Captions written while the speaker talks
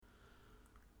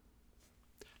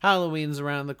Halloween's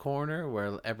around the corner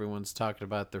where everyone's talking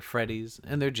about their Freddys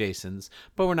and their Jasons,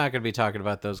 but we're not going to be talking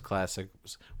about those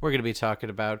classics. We're going to be talking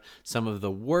about some of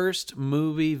the worst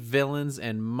movie villains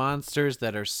and monsters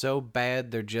that are so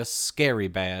bad they're just scary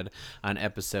bad on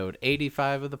episode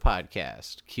 85 of the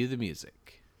podcast. Cue the music.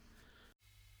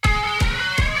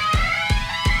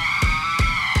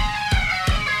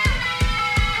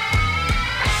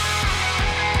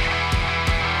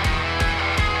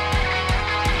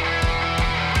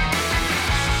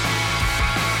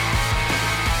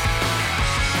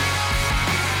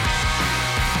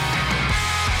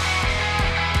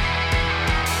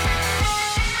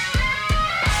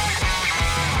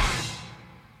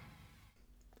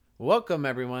 Welcome,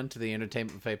 everyone, to the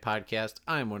Entertainment Buffet podcast.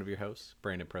 I'm one of your hosts,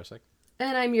 Brandon Prosek.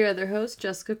 And I'm your other host,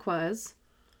 Jessica Quaz.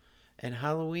 And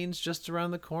Halloween's just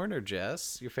around the corner,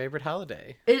 Jess. Your favorite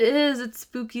holiday. It is. It's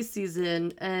spooky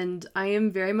season, and I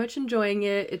am very much enjoying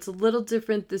it. It's a little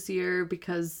different this year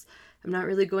because I'm not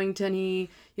really going to any,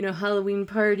 Halloween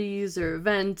parties or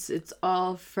events. It's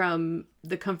all from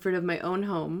the comfort of my own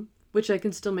home, which I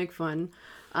can still make fun.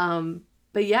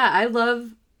 But yeah, I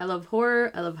love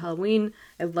horror. I love Halloween.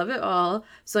 I love it all.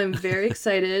 So I'm very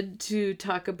excited to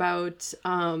talk about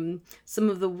some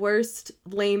of the worst,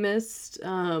 lamest,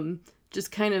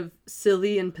 just kind of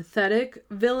silly and pathetic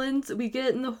villains we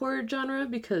get in the horror genre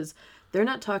because they're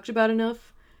not talked about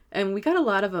enough. And we got a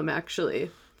lot of them, actually.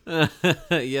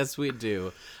 Yes, we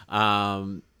do.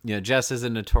 Jess is a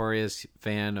notorious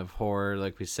fan of horror,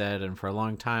 like we said, and for a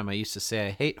long time I used to say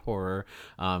I hate horror,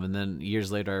 and then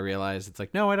years later I realized it's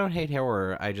like, no, I don't hate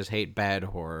horror, I just hate bad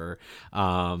horror.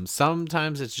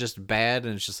 Sometimes it's just bad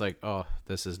and it's just like, oh,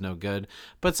 this is no good,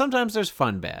 but sometimes there's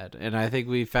fun bad, and I think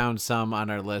we found some on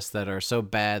our list that are so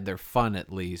bad they're fun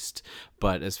at least,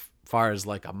 but as far as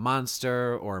like a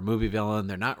monster or a movie villain,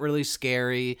 they're not really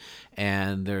scary,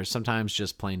 and they're sometimes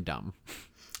just plain dumb.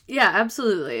 Yeah,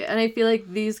 absolutely. And I feel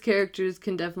like these characters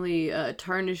can definitely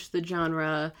tarnish the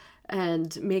genre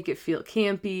and make it feel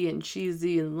campy and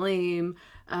cheesy and lame.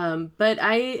 But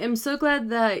I am so glad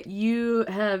that you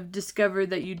have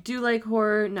discovered that you do like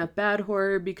horror, not bad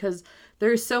horror, because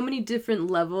there are so many different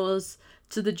levels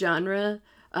to the genre.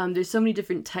 There's so many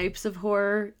different types of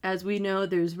horror. As we know,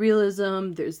 there's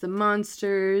realism, there's the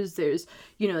monsters, there's,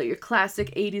 your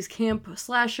classic 80s camp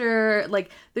slasher.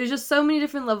 Like, there's just so many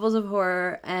different levels of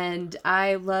horror, and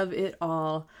I love it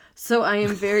all. So I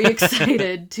am very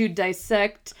excited to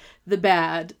dissect the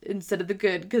bad instead of the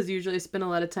good, because usually I spend a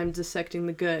lot of time dissecting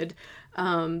the good.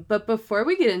 But before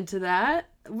we get into that,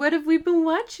 what have we been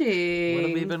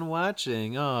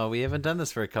watching? Oh, we haven't done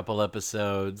this for a couple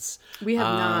episodes. We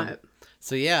have not.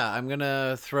 So yeah, I'm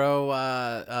gonna throw.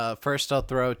 First, I'll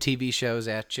throw TV shows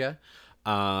at you.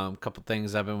 A couple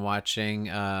things I've been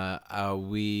watching.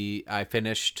 I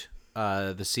finished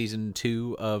the season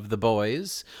 2 of The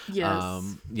Boys.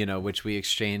 Yes. Which we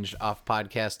exchanged off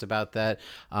podcast about that.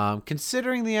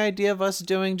 Considering the idea of us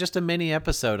doing just a mini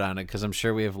episode on it, because I'm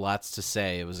sure we have lots to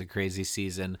say. It was a crazy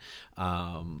season.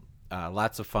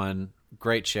 Lots of fun.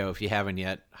 Great show. If you haven't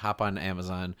yet, hop on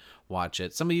Amazon, watch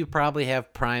it. Some of you probably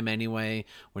have Prime anyway.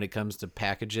 When it comes to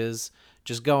packages,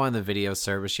 just go on the video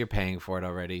service. You're paying for it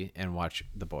already and watch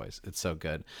The Boys. It's so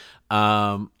good.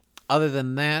 Other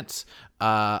than that,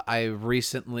 I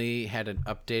recently had an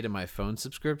update in my phone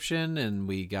subscription, and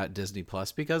we got Disney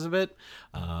Plus because of it.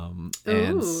 And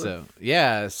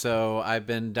so I've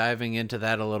been diving into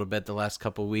that a little bit the last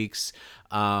couple weeks.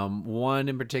 One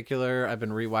in particular I've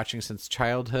been rewatching since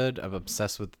childhood. I'm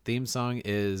obsessed with the theme song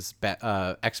is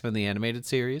X-Men the Animated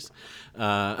Series.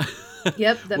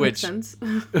 Yep, that makes sense.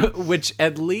 Which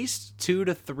at least 2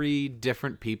 to 3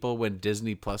 different people when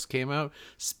Disney Plus came out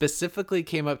specifically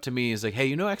came up to me as like,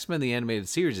 hey, X-Men the Animated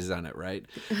Series is on it, right?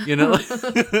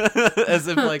 As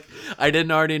if like I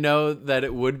didn't already know that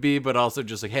it would be, but also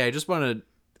just like, hey, I just want to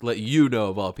let you know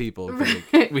of all people,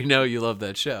 because we know you love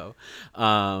that show.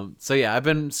 So yeah, I've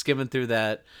been skimming through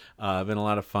that. Been a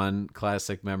lot of fun,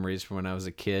 classic memories from when I was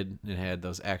a kid and had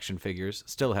those action figures.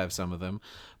 Still have some of them,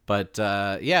 but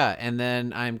yeah. And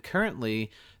then I'm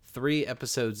currently 3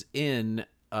 episodes in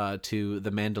to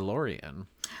The Mandalorian.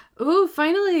 Ooh,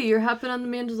 finally, you're hopping on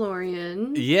The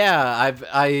Mandalorian. Yeah,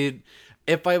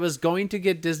 if I was going to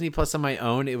get Disney Plus on my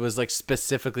own, it was like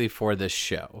specifically for this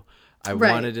show. I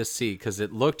wanted to see because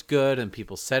it looked good and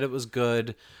people said it was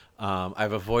good.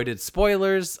 I've avoided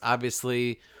spoilers.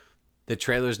 Obviously, the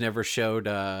trailers never showed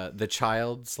the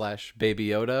child / Baby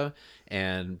Yoda,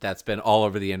 and that's been all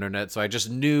over the internet. So I just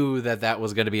knew that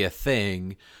was going to be a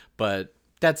thing, but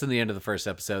that's in the end of the first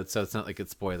episode, so it's not like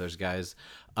it's spoilers, guys.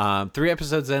 3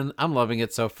 episodes in, I'm loving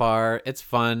it so far. It's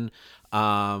fun.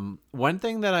 One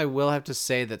thing that I will have to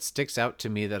say that sticks out to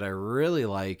me that I really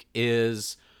like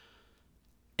is,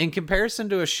 in comparison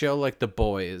to a show like The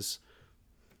Boys,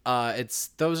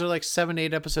 those are like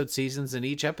 7-8 episode seasons, and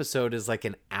each episode is like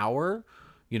an hour.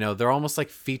 You know, they're almost like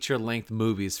feature length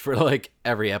movies for like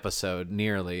every episode,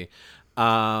 nearly.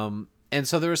 And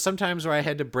so there were some times where I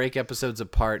had to break episodes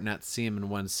apart, not see them in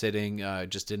one sitting.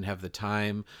 Just didn't have the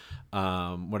time,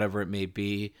 whatever it may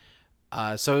be.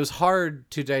 So it was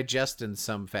hard to digest in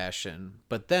some fashion.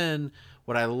 But then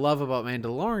what I love about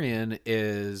Mandalorian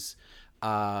is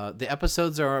the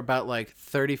episodes are about like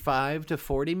 35 to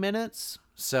 40 minutes.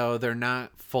 So they're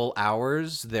not full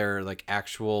hours. They're like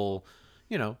actual,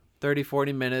 30,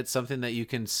 40 minutes, something that you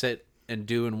can sit and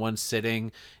do in one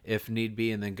sitting if need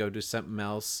be, and then go do something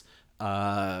else.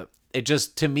 It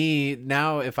just, to me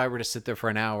now, if I were to sit there for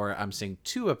an hour, I'm seeing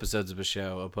 2 episodes of a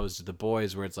show opposed to The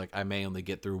Boys, where it's like I may only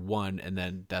get through one and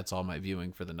then that's all my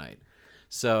viewing for the night.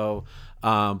 So,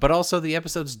 but also the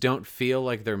episodes don't feel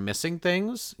like they're missing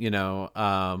things,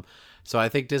 so I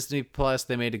think Disney Plus,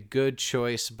 they made a good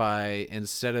choice by,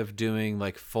 instead of doing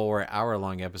like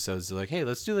 4-hour-long episodes, they're like, hey,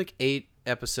 let's do like 8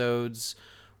 episodes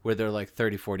where they're like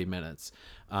 30, 40 minutes.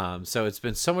 So it's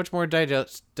been so much more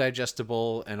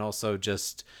digestible, and also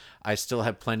just, I still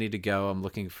have plenty to go. I'm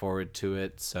looking forward to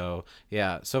it. So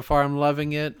yeah, so far I'm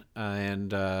loving it,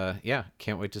 and yeah,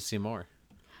 can't wait to see more.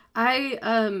 I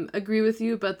agree with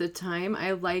you about the time.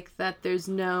 I like that there's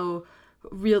no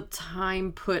real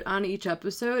time put on each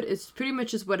episode. It's pretty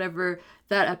much just whatever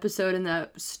that episode and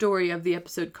that story of the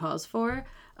episode calls for,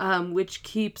 which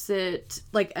keeps it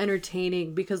like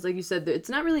entertaining, because like you said, it's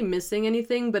not really missing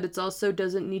anything, but it's also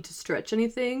doesn't need to stretch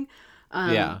anything.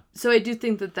 So I do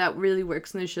think that really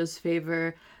works in the show's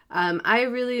favor. I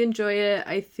really enjoy it.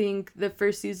 I think the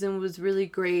first season was really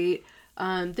great.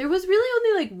 There was really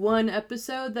only like one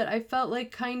episode that I felt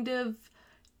like kind of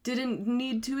didn't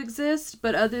need to exist,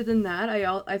 but other than that,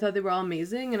 I thought they were all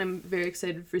amazing, and I'm very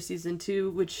excited for season 2,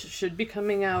 which should be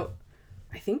coming out,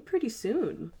 I think, pretty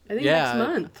soon. I think next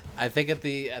month. I think at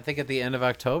the end of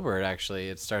October,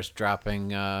 it starts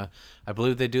dropping. I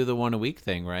believe they do the 1 a week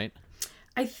thing, right?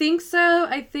 I think so.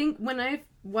 I think when I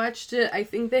watched it, I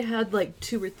think they had like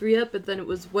 2 or 3 up, but then it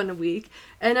was 1 a week.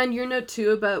 And on your note too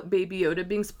about Baby Yoda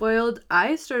being spoiled,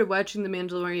 I started watching The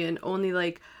Mandalorian only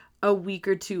like a week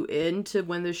or 2 into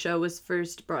when the show was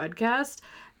first broadcast,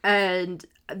 and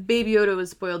Baby Yoda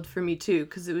was spoiled for me too,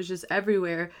 because it was just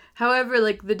everywhere. However,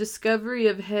 like, the discovery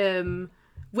of him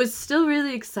was still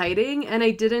really exciting, and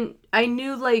I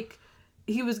knew like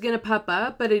he was gonna pop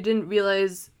up, but I didn't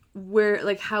realize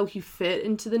how he fit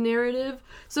into the narrative.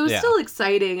 So it was still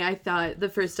exciting, I thought, the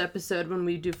first episode when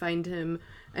we do find him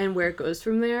and where it goes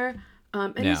from there.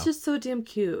 And he's just so damn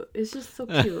cute. It's just so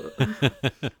cute.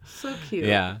 So cute.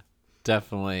 Yeah,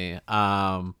 definitely.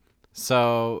 Yeah,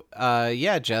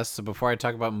 Jess, so before I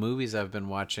talk about movies I've been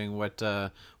watching, what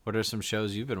are some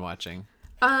shows you've been watching?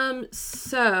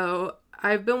 So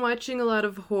I've been watching a lot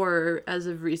of horror as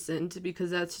of recent,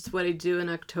 because that's just what I do in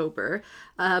October.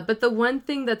 But the one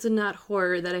thing that's not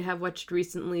horror that I have watched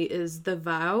recently is The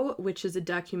Vow, which is a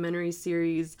documentary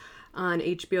series on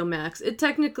HBO Max. It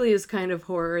technically is kind of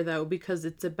horror, though, because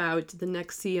it's about the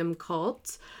NXIVM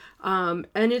cult. And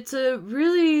it's a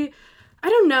really, I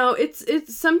don't know, it's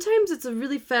sometimes it's a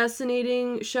really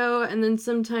fascinating show, and then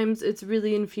sometimes it's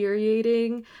really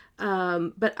infuriating.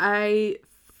 But I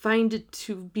find it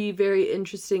to be very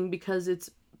interesting because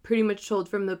it's pretty much told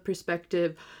from the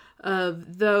perspective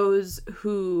of those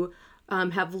who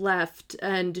have left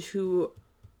and who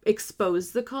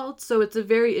expose the cult. So it's a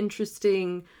very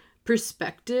interesting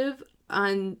perspective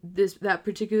on that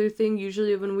particular thing.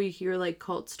 Usually when we hear like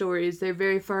cult stories, they're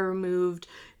very far removed.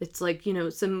 It's like,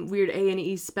 some weird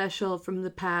A&E special from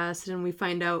the past, and we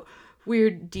find out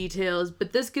weird details.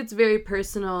 But this gets very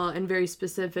personal and very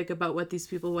specific about what these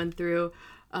people went through.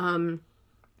 And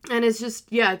it's just,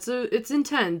 it's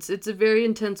intense. It's a very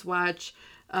intense watch.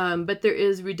 But there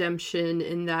is redemption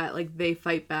in that, like, they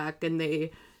fight back and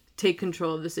they take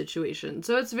control of the situation.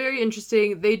 So it's very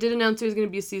interesting. They did announce there's going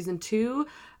to be a season 2,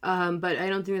 but I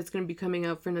don't think that's going to be coming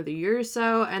out for another year or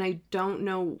so, and I don't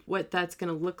know what that's going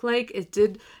to look like.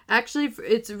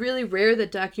 It's really rare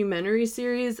that documentary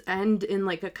series end in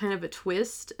like a kind of a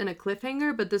twist and a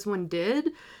cliffhanger, but this one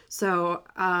did. So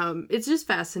it's just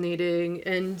fascinating,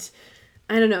 and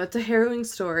I don't know, it's a harrowing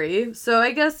story. So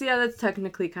I guess, that's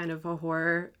technically kind of a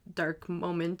horror dark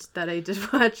moment that I did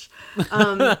watch.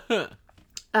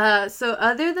 So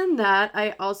other than that,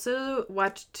 I also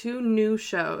watched 2 new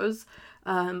shows.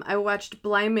 I watched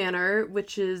Bly Manor,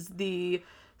 which is the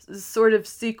sort of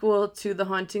sequel to The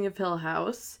Haunting of Hill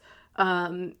House.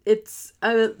 It's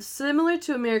similar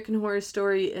to American Horror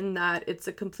Story in that it's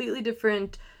a completely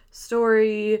different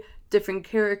story, different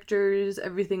characters.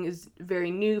 Everything is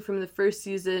very new from the first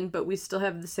season, but we still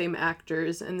have the same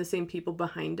actors and the same people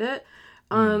behind it.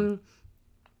 Hmm.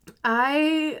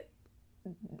 I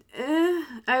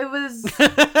I was,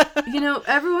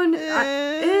 everyone,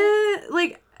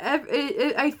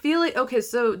 I feel like, okay,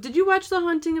 so did you watch The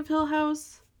Haunting of Hill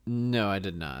House? No, I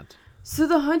did not. So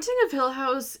The Haunting of Hill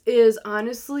House is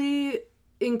honestly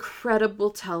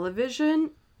incredible television.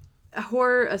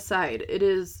 Horror aside, it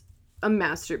is a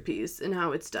masterpiece in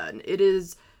how it's done. It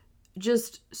is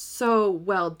just so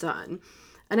well done.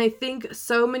 And I think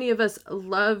so many of us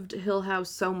loved Hill House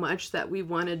so much that we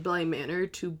wanted Bly Manor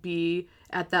to be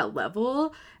at that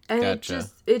level. And Gotcha.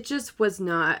 it just was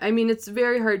not. I mean, it's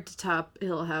very hard to top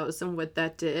Hill House and what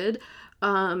that did.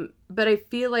 But I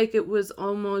feel like it was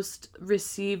almost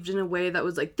received in a way that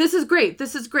was like, this is great.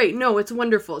 This is great. No, it's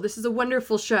wonderful. This is a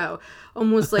wonderful show.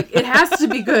 Almost like it has to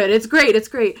be good. It's great. It's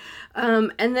great.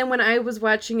 And then when I was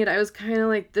watching it, I was kind of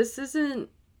like, this isn't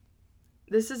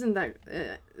that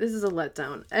this is a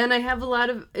letdown. And I have a lot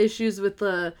of issues with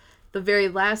the very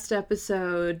last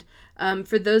episode.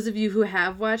 For those of you who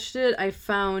have watched it, I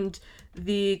found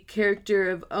the character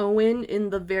of Owen in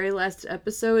the very last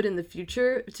episode in the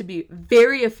future to be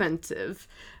very offensive.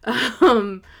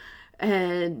 um,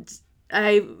 and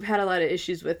I had a lot of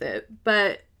issues with it.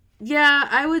 But yeah,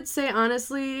 I would say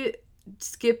honestly,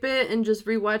 skip it and just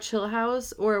rewatch Hill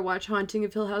House or watch Haunting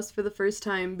of Hill House for the first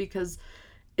time because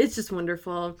it's just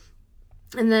wonderful.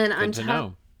 And then on Good to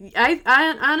top, know.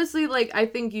 I honestly like. I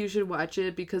think you should watch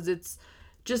it because it's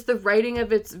just the writing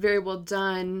of it's very well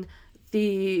done.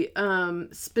 The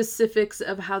specifics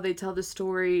of how they tell the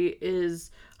story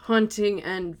is haunting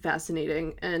and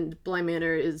fascinating, and Bly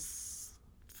Manor is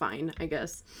fine, I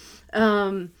guess.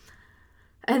 Um,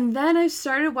 and then I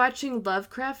started watching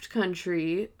Lovecraft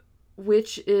Country,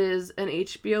 which is an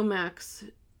HBO Max.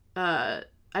 Uh,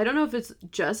 I don't know if it's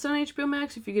just on HBO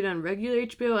Max, if you get on regular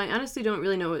HBO. I honestly don't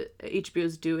really know what HBO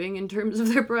is doing in terms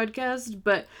of their broadcast,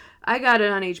 but I got it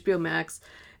on HBO Max.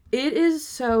 It is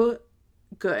so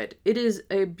good. It is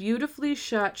a beautifully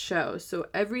shot show, so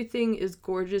everything is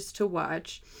gorgeous to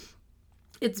watch.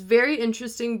 It's very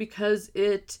interesting because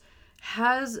it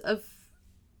has a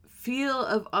feel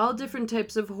of all different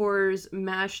types of horrors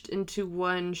mashed into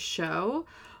one show.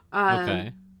 Um,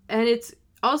 Okay. and it's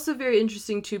also very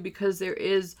interesting too because there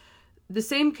is the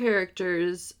same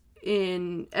characters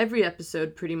in every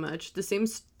episode pretty much. The same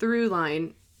through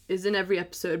line is in every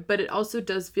episode, but it also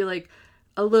does feel like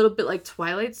a little bit like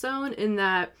Twilight Zone in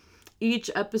that each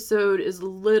episode is a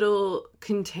little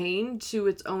contained to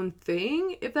its own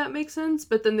thing, if that makes sense.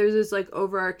 But then there's this like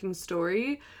overarching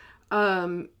story.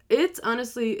 It's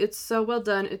honestly, it's so well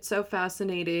done. It's so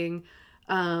fascinating.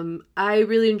 I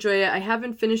really enjoy it. I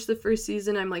haven't finished the first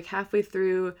season. I'm like halfway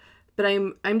through, but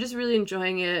I'm just really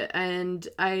enjoying it, and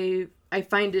I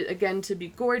find it again to be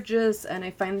gorgeous, and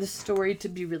I find the story to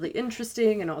be really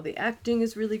interesting, and all the acting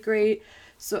is really great.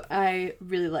 So I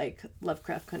really like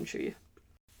Lovecraft Country.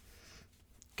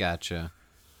 Gotcha.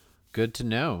 Good to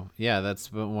know. Yeah, that's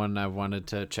the one I wanted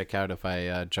to check out if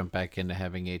I jump back into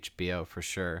having HBO for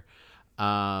sure.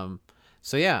 Um,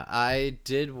 so yeah, I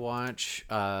did watch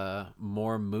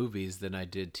more movies than I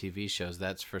did TV shows.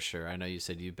 That's for sure. I know you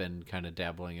said you've been kind of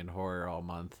dabbling in horror all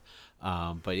month,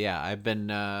 but yeah, I've been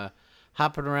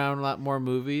hopping around a lot more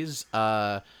movies.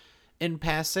 In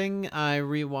passing, I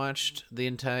rewatched the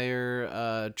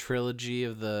entire trilogy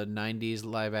of the '90s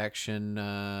live-action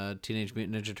Teenage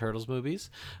Mutant Ninja Turtles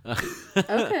movies.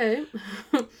 Okay.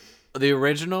 The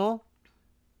original,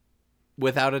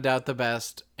 without a doubt, the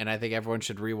best, and I think everyone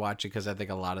should rewatch it because I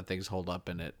think a lot of things hold up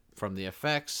in it, from the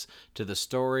effects to the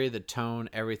story, the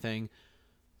tone, everything.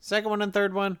 Second one and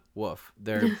third one, woof.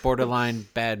 They're borderline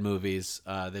bad movies.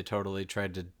 They totally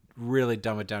tried to really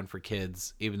dumb it down for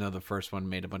kids, even though the first one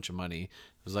made a bunch of money. It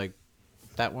was like,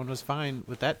 that one was fine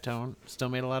with that tone. Still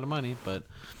made a lot of money, but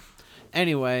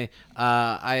anyway,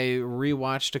 I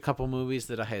rewatched a couple movies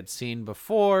that I had seen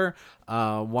before.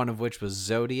 One of which was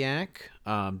Zodiac,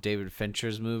 David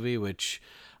Fincher's movie, which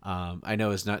I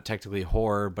know is not technically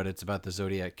horror, but it's about the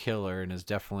Zodiac killer and is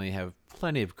definitely have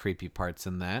plenty of creepy parts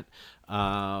in that.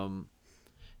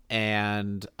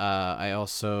 And I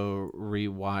also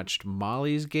rewatched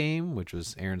Molly's Game, which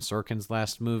was Aaron Sorkin's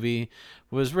last movie.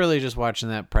 Was really just watching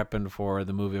that, prepping for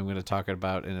the movie I'm going to talk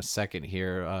about in a second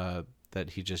here,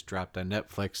 that he just dropped on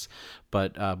Netflix.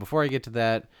 But before I get to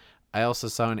that, I also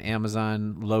saw on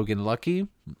Amazon Logan Lucky.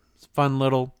 It's a fun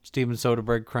little Steven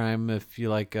Soderbergh crime if you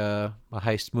like a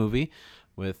heist movie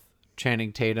with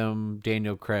Channing Tatum,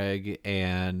 Daniel Craig,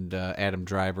 and Adam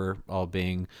Driver all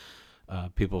being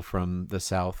people from the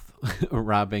South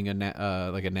robbing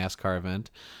like a NASCAR event.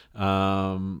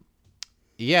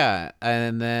 Yeah,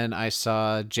 and then I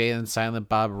saw Jay and Silent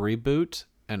Bob Reboot,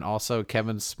 and also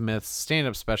Kevin Smith's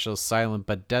stand-up special Silent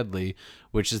But Deadly,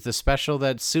 which is the special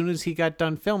that as soon as he got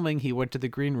done filming, he went to the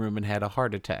green room and had a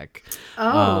heart attack.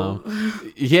 Oh.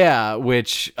 Yeah,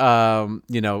 which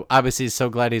obviously so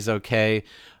glad he's okay.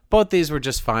 Both these were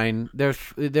just fine.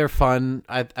 They're fun.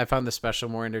 I found the special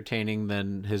more entertaining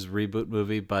than his reboot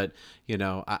movie, but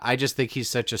I just think he's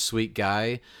such a sweet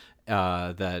guy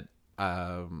that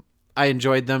I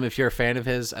enjoyed them. If you're a fan of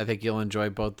his, I think you'll enjoy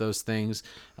both those things.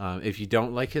 If you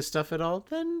don't like his stuff at all,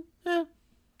 then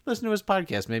listen to his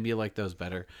podcast. Maybe you like those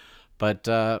better. But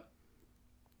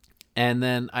and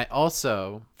then I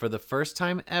also, for the first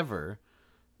time ever,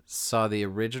 saw the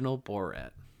original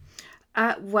Borat.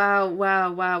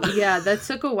 Wow. Yeah, that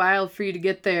took a while for you to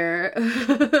get there.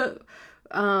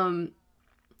 I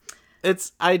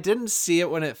didn't see it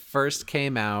when it first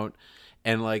came out,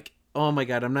 and like, oh my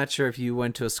God, I'm not sure if you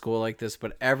went to a school like this,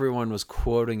 but everyone was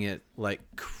quoting it like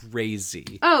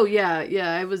crazy. Oh,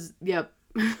 yeah, I was, yep.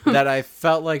 That I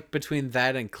felt like between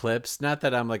that and Clips, not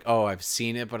that I'm like, oh, I've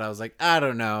seen it, but I was like, I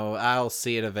don't know, I'll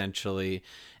see it eventually.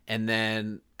 And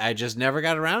then I just never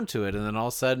got around to it. And then all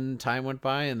of a sudden time went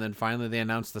by, and then finally they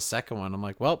announced the second one. I'm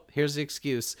like, well, here's the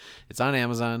excuse. It's on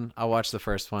Amazon. I'll watch the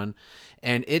first one.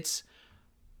 And it's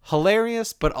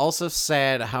hilarious, but also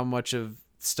sad how much of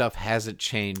stuff hasn't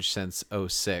changed since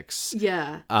 06.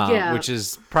 Yeah. Which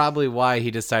is probably why he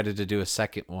decided to do a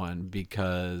second one,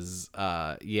 because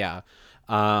I'm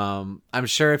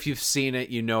sure if you've seen it,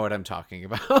 you know what I'm talking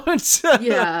about.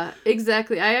 Yeah,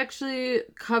 exactly. I actually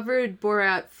covered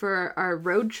Borat for our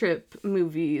road trip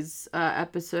movies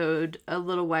episode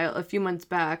a few months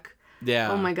back.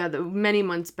 Yeah. Oh my God, many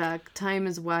months back. Time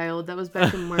is wild. That was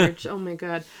back in March. Oh my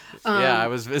God. Yeah, I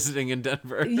was visiting in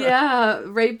Denver. Yeah,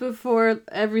 right before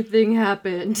everything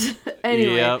happened.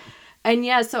 Anyway. Yep. And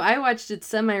yeah, so I watched it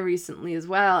semi-recently as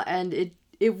well, and it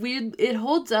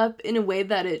holds up in a way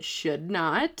that it should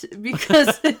not,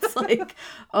 because it's like,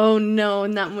 oh no,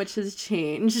 not much has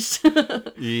changed.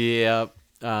 Yep.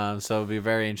 So it'll be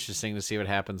very interesting to see what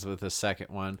happens with the second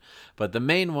one. But the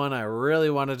main one I really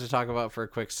wanted to talk about for a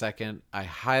quick second, I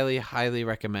highly, highly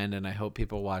recommend, and I hope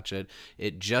people watch it.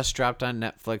 It just dropped on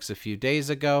Netflix a few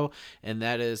days ago, and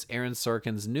that is Aaron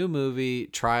Sorkin's new movie,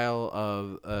 Trial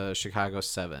of Chicago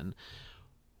 7.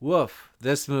 Woof.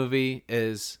 This movie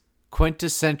is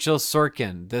quintessential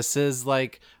Sorkin. This is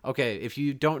like, okay, if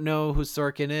you don't know who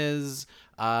Sorkin is,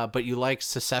 but you like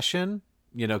Succession,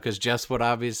 because Jess would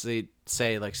obviously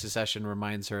say like Succession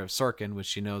reminds her of Sorkin, which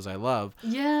she knows I love.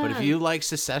 Yeah. But if you like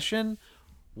Succession,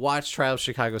 watch Trial of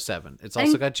Chicago 7. It's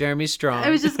also got Jeremy Strong. I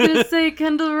was just going to say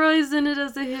Kendall Roy's in it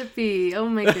as a hippie. Oh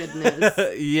my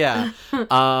goodness. Yeah.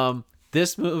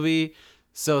 This movie,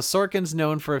 so Sorkin's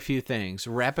known for a few things.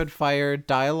 Rapid fire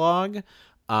dialogue.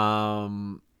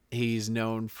 He's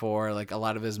known for like a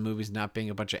lot of his movies not being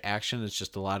a bunch of action. It's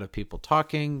just a lot of people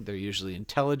talking. They're usually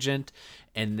intelligent.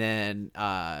 And then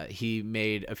he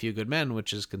made A Few Good Men,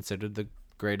 which is considered the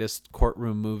greatest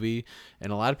courtroom movie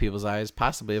in a lot of people's eyes,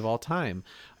 possibly of all time.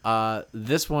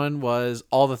 This one was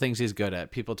all the things he's good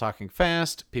at. People talking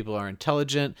fast. People are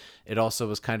intelligent. It also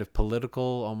was kind of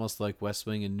political, almost like West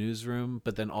Wing and Newsroom,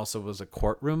 but then also was a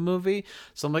courtroom movie.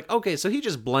 So I'm like, okay, so he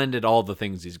just blended all the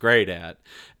things he's great at.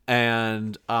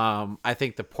 And I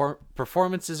think the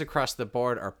performances across the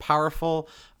board are powerful.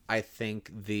 I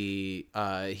think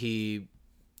he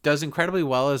does incredibly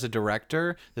well as a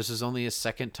director. This is only his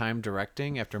second time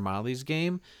directing after Molly's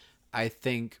Game. I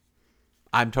think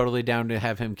I'm totally down to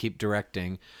have him keep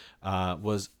directing.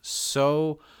 Was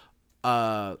so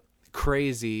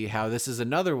crazy how this is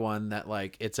another one that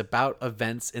like it's about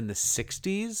events in the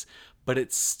 60s, but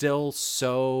it's still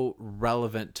so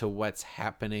relevant to what's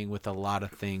happening with a lot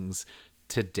of things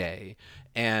today.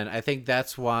 And I think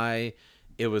that's why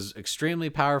it was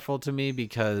extremely powerful to me,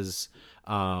 because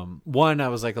one, I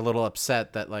was like a little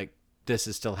upset that like this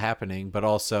is still happening, but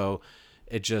also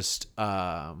it just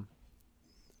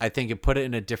I think it put it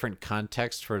in a different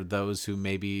context for those who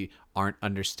maybe aren't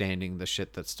understanding the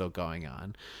shit that's still going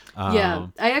on. Yeah,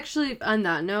 I actually, on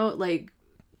that note, like,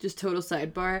 just total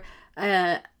sidebar,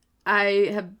 I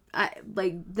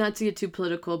like, not to get too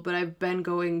political, but I've been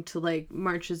going to like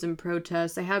marches and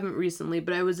protests. I haven't recently,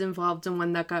 but I was involved in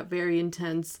one that got very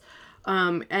intense.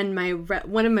 And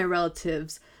one of my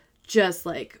relatives just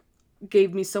like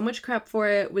gave me so much crap for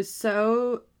it, was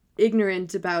so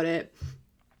ignorant about it.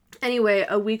 Anyway,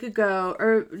 a week ago,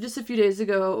 or just a few days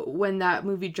ago, when that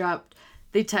movie dropped,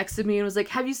 they texted me and was like,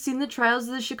 have you seen the Trials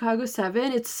of the Chicago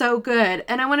 7? It's so good.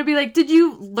 And I want to be like, did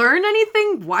you learn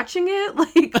anything watching it?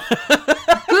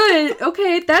 Like, good.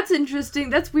 Okay, that's interesting.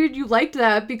 That's weird you liked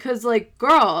that because, like,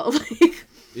 girl, like...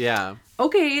 Yeah.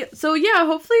 Okay, so yeah,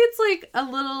 hopefully it's like a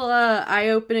little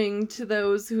eye-opening to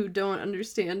those who don't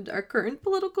understand our current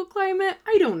political climate.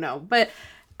 I don't know, but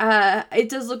it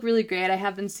does look really great. I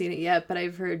haven't seen it yet, but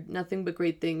I've heard nothing but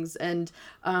great things. And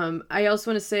I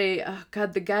also want to say, oh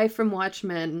God, the guy from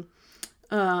Watchmen,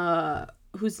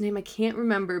 whose name I can't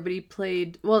remember, but he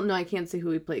played, well, no, I can't say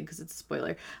who he played because it's a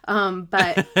spoiler.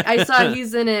 But I saw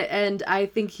he's in it, and I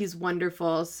think he's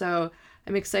wonderful. So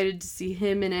I'm excited to see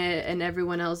him in it and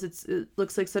everyone else. It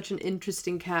looks like such an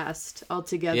interesting cast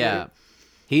altogether. Yeah.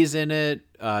 He's in it.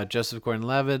 Joseph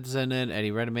Gordon-Levitt's in it.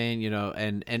 Eddie Redmayne,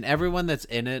 and everyone that's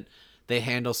in it, they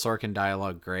handle Sorkin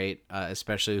dialogue great,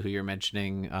 especially who you're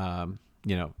mentioning.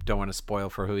 Don't want to spoil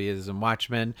for who he is in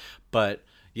Watchmen, but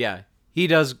yeah, he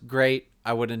does great.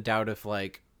 I wouldn't doubt if,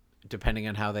 like, depending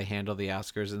on how they handle the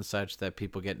Oscars and such, that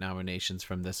people get nominations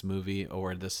from this movie,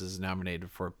 or this is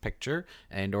nominated for picture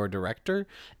and or director,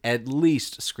 at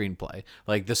least screenplay.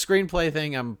 Like, the screenplay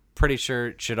thing, I'm pretty sure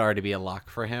it should already be a lock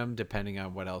for him, depending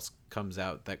on what else comes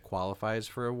out that qualifies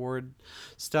for award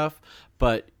stuff.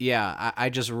 But yeah, I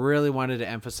just really wanted to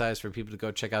emphasize for people to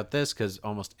go check out this, because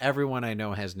almost everyone I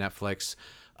know has Netflix.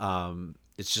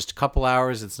 It's just a couple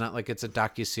hours. It's not like it's a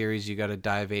docuseries you got to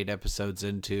dive 8 episodes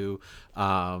into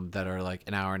that are like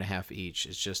an hour and a half each.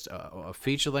 It's just a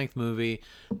feature-length movie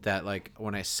that, like,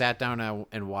 when I sat down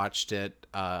and watched it,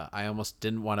 I almost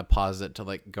didn't want to pause it to,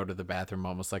 like, go to the bathroom,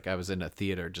 almost like I was in a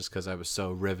theater, just because I was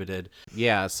so riveted.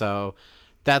 Yeah, so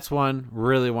that's one.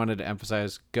 Really wanted to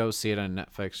emphasize. Go see it on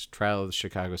Netflix. Trial of the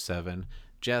Chicago 7.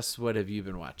 Jess, what have you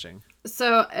been watching?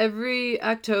 So every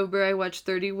October I watch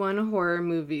 31 horror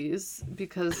movies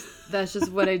because that's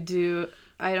just what I do.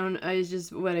 It's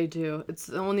just what I do. It's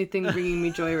the only thing bringing me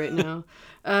joy right now.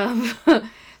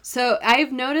 So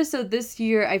I've noticed that this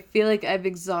year I feel like I've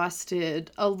exhausted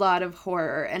a lot of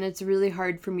horror, and it's really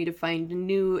hard for me to find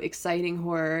new exciting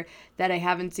horror that I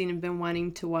haven't seen and been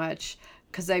wanting to watch,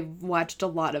 because I've watched a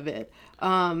lot of it.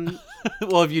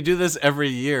 Well, if you do this every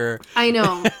year, I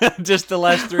know. Just the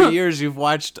last 3 years, you've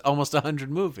watched almost 100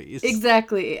 movies.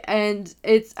 Exactly. And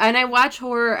I watch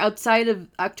horror outside of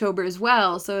October as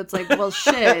well. So it's like, well,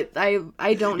 shit, I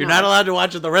don't know. You're not allowed to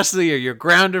watch it the rest of the year. You're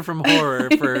grounded from horror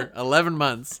for 11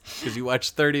 months because you watch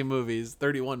 31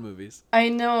 movies. I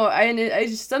know. And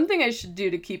it's something I should do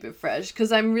to keep it fresh,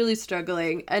 because I'm really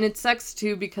struggling. And it sucks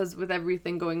too, because with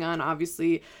everything going on,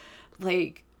 obviously,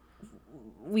 like,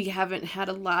 we haven't had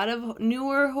a lot of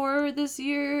newer horror this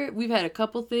year. We've had a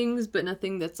couple things, but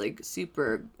nothing that's, like,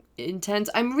 super intense.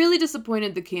 I'm really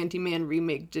disappointed the Candyman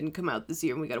remake didn't come out this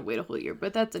year and we gotta wait a whole year,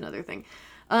 but that's another thing.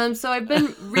 So I've been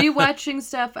rewatching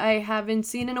stuff I haven't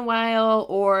seen in a while,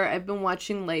 or I've been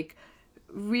watching, like,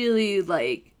 really,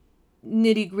 like,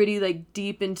 nitty-gritty, like,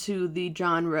 deep into the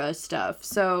genre stuff.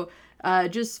 So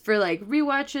just for, like,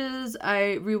 rewatches,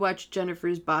 I rewatched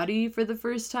Jennifer's Body for the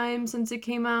first time since it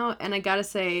came out, and I gotta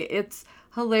say, it's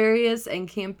hilarious and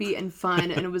campy and fun,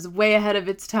 and it was way ahead of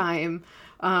its time.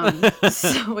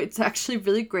 So it's actually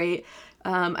really great.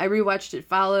 I rewatched It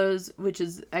Follows, which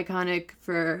is iconic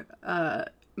for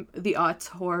the aughts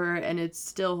horror, and it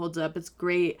still holds up. It's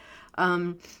great.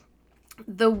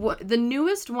 The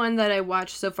newest one that I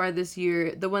watched so far this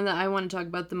year, the one that I want to talk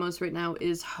about the most right now,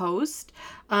 is Host.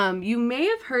 You may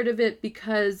have heard of it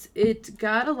because it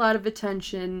got a lot of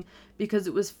attention because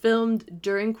it was filmed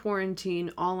during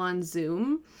quarantine, all on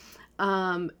Zoom.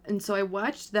 And so I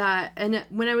watched that, and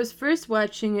when I was first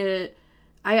watching it,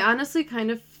 I honestly kind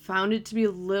of found it to be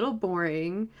a little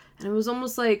boring, and it was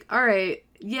almost like, all right,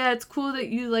 yeah, it's cool that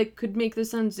you, like, could make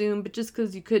this on Zoom, but just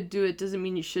because you could do it doesn't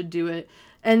mean you should do it.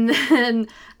 And then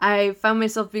I found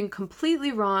myself being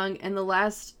completely wrong, and the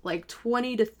last, like,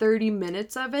 20 to 30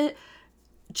 minutes of it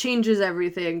changes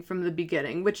everything from the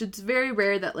beginning, which it's very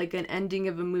rare that, like, an ending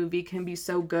of a movie can be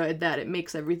so good that it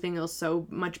makes everything else so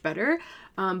much better.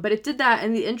 But it did that,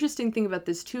 and the interesting thing about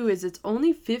this, too, is it's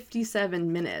only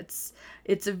 57 minutes.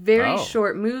 It's a very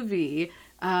short movie,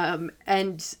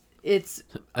 and it's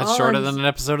shorter than an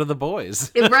episode of The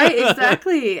Boys. Right,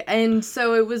 exactly. And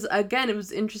so it was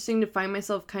interesting to find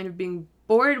myself kind of being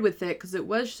bored with it because it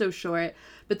was so short,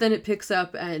 but then it picks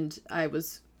up and I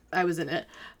was in it.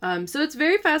 So it's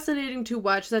very fascinating to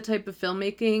watch that type of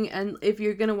filmmaking, and if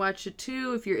you're going to watch it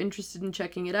too, if you're interested in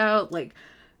checking it out, like,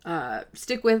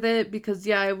 stick with it, because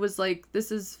yeah, I was like,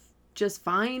 this is just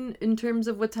fine in terms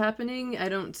of what's happening. I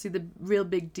don't see the real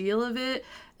big deal of it.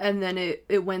 And then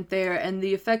it went there, and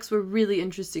the effects were really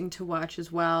interesting to watch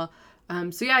as well.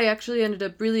 So yeah, I actually ended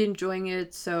up really enjoying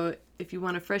it. So if you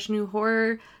want a fresh new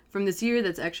horror from this year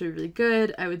that's actually really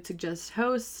good, I would suggest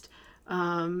Host.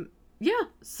 Yeah,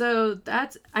 so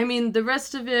the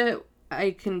rest of it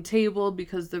I can table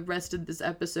because the rest of this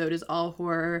episode is all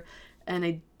horror,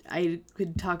 and I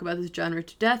could talk about this genre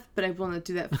to death, but I will not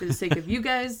do that for the sake of you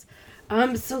guys.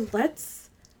 So let's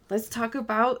talk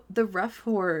about the rough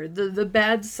horror, the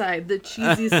bad side, the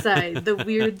cheesy side, the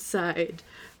weird side,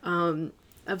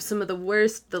 of some of the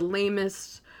worst, the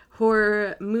lamest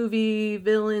horror movie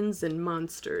villains and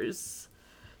monsters.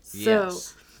 So,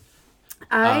 yes.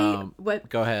 What?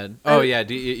 Go ahead. Oh yeah,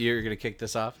 you're gonna kick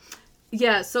this off?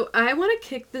 Yeah. So I want to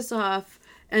kick this off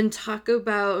and talk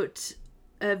about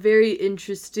a very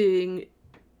interesting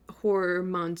horror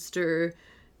monster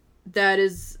that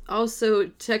is also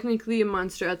technically a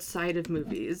monster outside of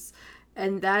movies,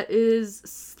 and that is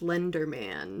Slender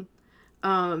Man.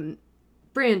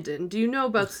 Brandon, do you know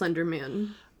about Slender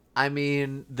Man? I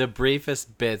mean, the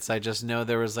briefest bits. I just know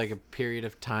there was like a period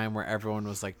of time where everyone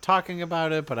was like talking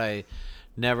about it, but I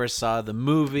never saw the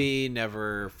movie,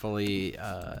 never fully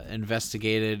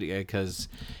investigated because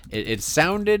it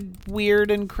sounded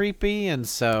weird and creepy, and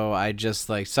so I just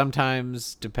like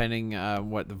sometimes, depending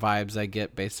what the vibes I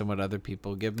get based on what other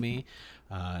people give me,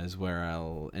 is where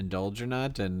I'll indulge or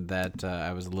not, and that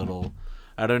I was a little,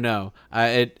 I don't know,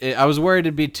 I was worried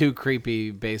it'd be too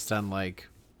creepy based on like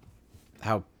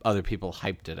how other people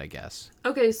hyped it, I guess.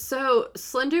 Okay, so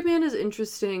Slender Man is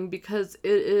interesting because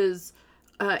it is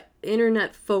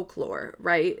internet folklore,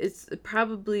 right? It's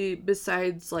probably,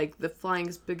 besides like the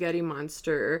flying spaghetti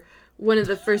monster, one of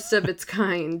the first of its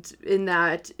kind, in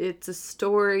that it's a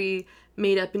story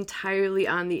made up entirely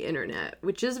on the internet,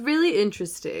 which is really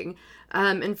interesting.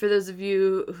 And for those of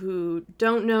you who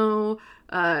don't know,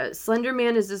 Slender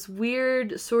Man is this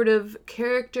weird sort of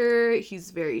character.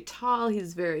 He's very tall,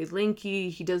 he's very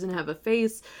lanky, he doesn't have a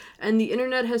face, and the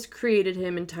internet has created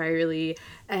him entirely,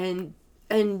 and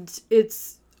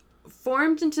it's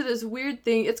formed into this weird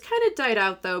thing. It's kind of died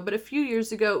out though, but a few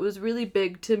years ago it was really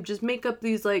big to just make up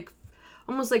these like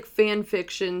almost like fan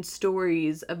fiction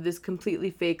stories of this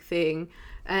completely fake thing,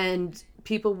 and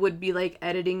people would be like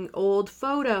editing old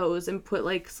photos and put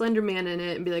like Slender Man in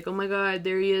it and be like, oh my god,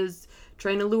 there he is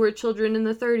trying to lure children in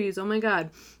the 30s, oh my god.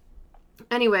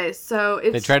 Anyway, so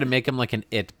they try to make him like an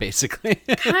It, basically.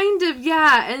 Kind of,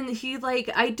 yeah. And he,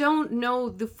 like, I don't know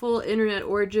the full internet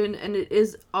origin, and it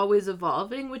is always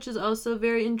evolving, which is also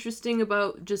very interesting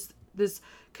about just this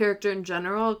character in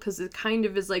general, because it kind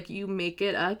of is like you make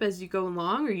it up as you go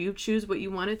along, or you choose what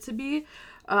you want it to be.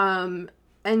 And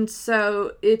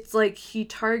so it's like he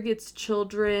targets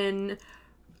children.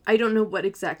 I don't know what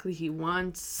exactly he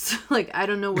wants. Like, I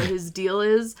don't know what his deal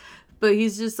is. But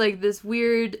he's just like this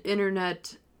weird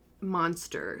internet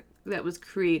monster that was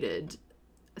created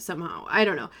somehow. I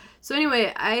don't know. So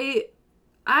anyway,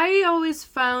 I always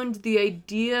found the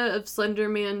idea of Slender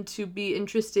Man to be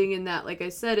interesting in that, like I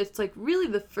said, it's like really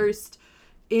the first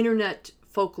internet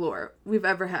folklore we've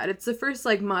ever had. It's the first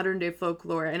like modern day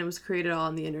folklore, and it was created all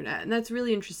on the internet, and that's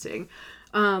really interesting.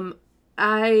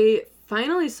 I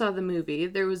finally saw the movie.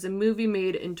 There was a movie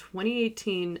made in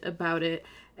 2018 about it,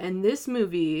 and this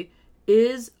movie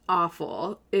is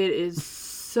awful. It is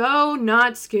so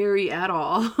not scary at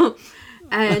all.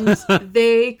 And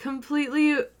they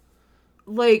completely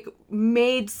like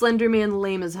made Slender Man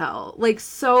lame as hell. Like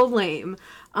so lame.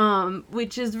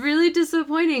 Which is really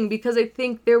disappointing because I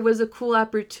think there was a cool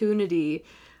opportunity.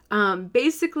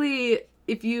 Basically,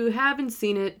 if you haven't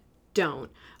seen it, don't.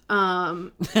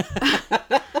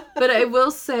 But I will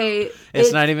say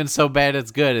it's not even so bad it's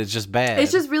good. It's just bad.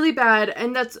 It's just really bad,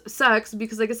 and that sucks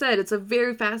because, like I said, it's a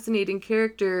very fascinating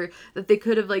character that they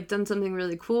could have like done something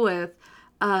really cool with.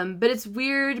 But it's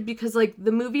weird because like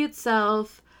the movie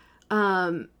itself,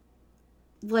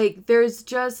 like there's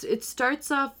just, it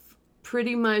starts off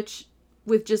pretty much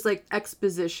with just like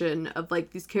exposition of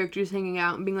like these characters hanging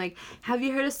out and being like, have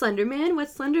you heard of Slender Man?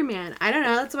 What's Slender Man? I don't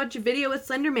know. Let's watch a video with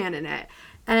Slender Man in it.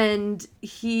 And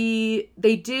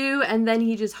they do, and then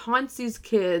he just haunts these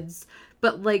kids,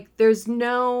 but like there's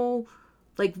no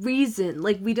like reason,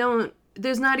 like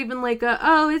there's not even like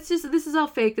it's just, this is all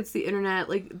fake, it's the internet,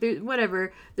 like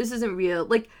whatever, this isn't real.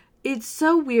 Like it's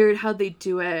so weird how they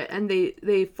do it, and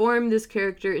they form this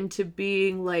character into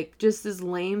being like just this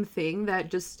lame thing that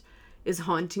just is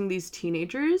haunting these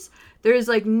teenagers. There's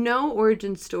like no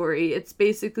origin story. It's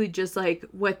basically just like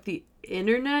what the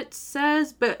internet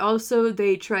says, but also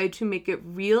they try to make it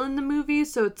real in the movie,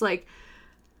 so it's like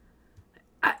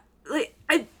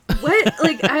What,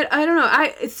 like, I don't know.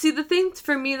 I see, the thing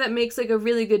for me that makes like a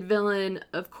really good villain,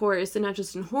 of course, and not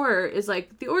just in horror, is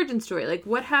like the origin story. Like,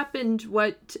 what happened,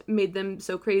 what made them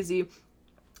so crazy.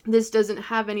 This doesn't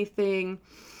have anything,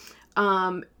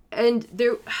 and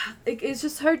there, like, it's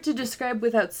just hard to describe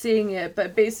without seeing it,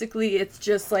 but basically it's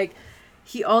just like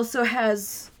he also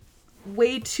has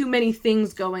way too many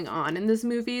things going on in this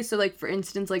movie. So like, for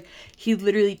instance, like, he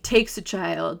literally takes a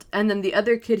child, and then the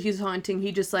other kid he's haunting,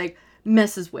 he just like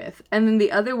messes with, and then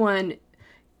the other one,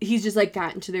 he's just like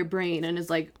got into their brain and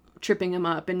is like tripping him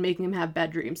up and making him have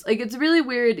bad dreams. Like, it's really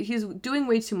weird. He's doing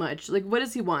way too much. Like, what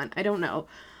does he want? I don't know.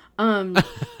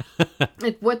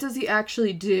 Like, what does he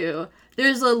actually do?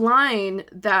 There's a line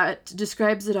that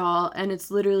describes it all, and it's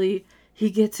literally,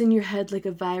 he gets in your head like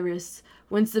a virus.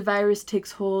 Once the virus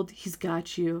takes hold, he's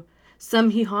got you. Some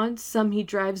he haunts, some he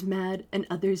drives mad, and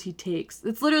others he takes.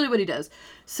 That's literally what he does.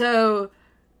 So,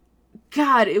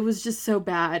 God, it was just so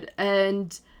bad.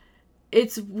 And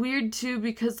it's weird too,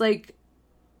 because like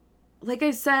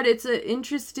I said, it's an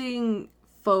interesting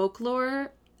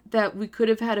folklore that we could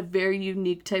have had a very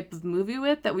unique type of movie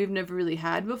with that we've never really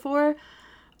had before.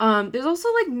 There's also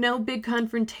like no big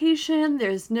confrontation.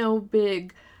 There's no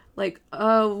big like,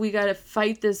 oh, we gotta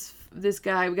fight this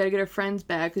guy. We gotta get our friends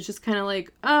back. It's just kind of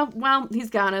like, oh, well, he's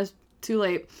got us. Too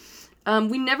late.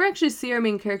 We never actually see our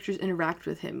main characters interact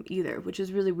with him either, which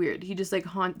is really weird. He just like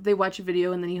they watch a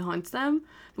video and then he haunts them.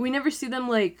 But we never see them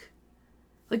like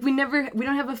we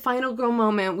don't have a final girl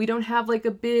moment. We don't have like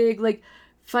a big like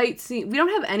fight scene. We don't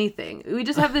have anything. We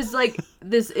just have this like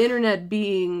this internet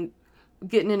being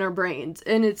getting in our brains,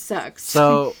 and it sucks.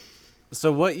 So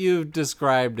what you've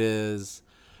described is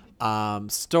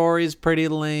story's pretty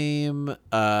lame.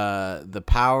 The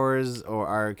powers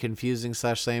are confusing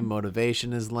 / lame.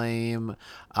 Motivation is lame.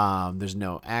 There's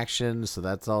no action, so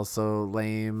that's also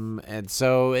lame. And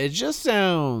so it just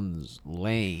sounds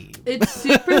lame. It's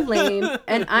super lame,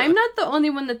 and I'm not the only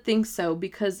one that thinks so,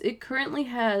 because it currently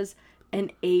has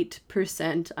an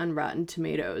 8% on Rotten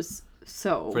Tomatoes.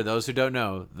 So for those who don't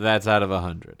know, that's out of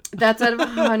 100. That's out of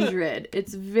 100.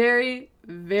 It's very,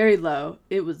 very low.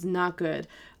 It was not good.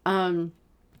 Yeah,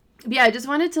 I just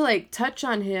wanted to like touch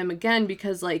on him again,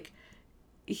 because like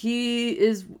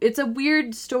it's a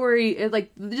weird story.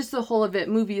 Like, just the whole of it,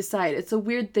 movie aside, it's a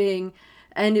weird thing,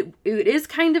 and it is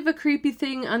kind of a creepy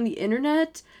thing on the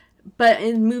internet, but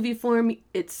in movie form,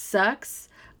 it sucks.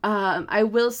 I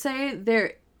will say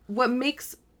what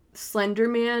makes Slender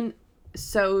Man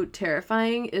so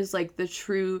terrifying is like the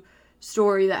true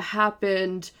story that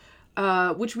happened,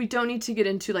 which we don't need to get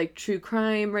into like true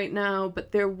crime right now,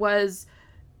 but there was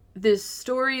this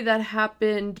story that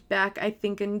happened back, I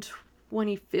think, in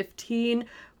 2015,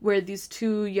 where these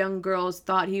two young girls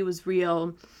thought he was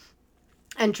real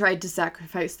and tried to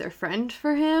sacrifice their friend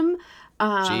for him.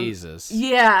 Jesus.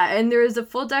 Yeah, and there is a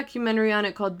full documentary on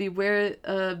it called Beware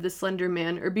of the Slender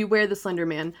Man, or Beware the Slender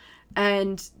Man,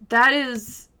 and that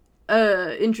is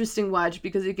interesting watch,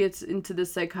 because it gets into the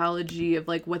psychology of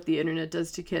like what the internet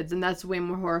does to kids, and that's way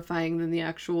more horrifying than the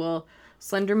actual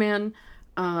Slender Man.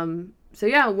 So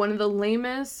yeah, one of the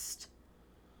lamest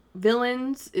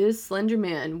villains is Slender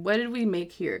Man. What did we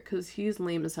make here? Because he's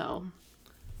lame as hell.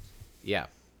 Yeah.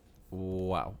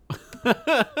 Wow.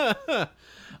 Yeah,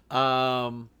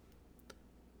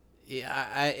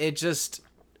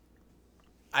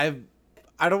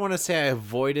 I don't want to say I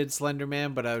avoided Slender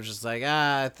Man, but I was just like,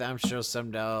 I'm sure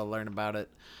someday I'll learn about it.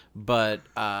 But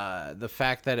the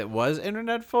fact that it was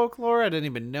internet folklore, I didn't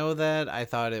even know that. I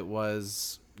thought it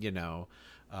was,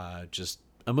 just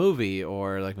a movie,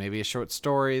 or like maybe a short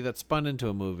story that spun into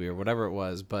a movie or whatever it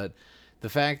was. But the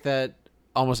fact that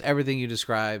almost everything you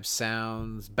describe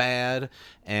sounds bad,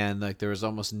 and like there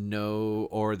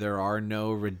are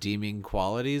no redeeming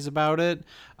qualities about it.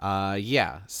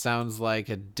 Sounds like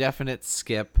a definite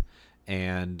skip.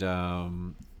 And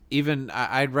even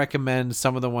I'd recommend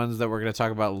some of the ones that we're going to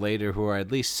talk about later, who are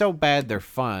at least so bad they're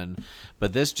fun,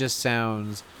 but this just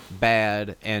sounds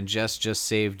bad and just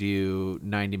saved you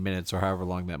 90 minutes or however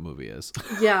long that movie is.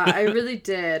 Yeah, I really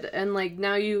did. And like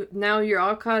now you're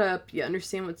all caught up. You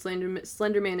understand what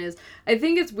Slender Man is. I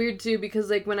think it's weird too, because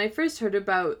like when I first heard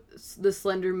about the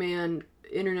Slender Man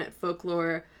internet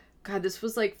folklore, God, this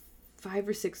was like 5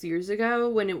 or 6 years ago,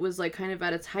 when it was like kind of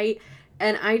at its height,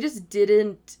 and I just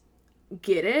didn't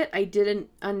get it. I didn't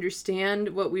understand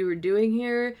what we were doing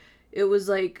here. It was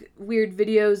like weird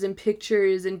videos and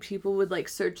pictures, and people would like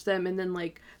search them and then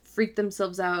like freak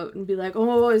themselves out and be like,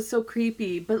 oh, it's so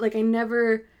creepy. But like I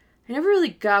never really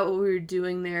got what we were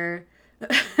doing there.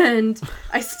 And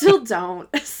I still don't.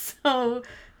 So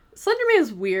Slender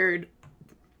Man's weird.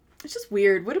 It's just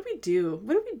weird. What did we do?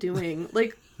 What are we doing?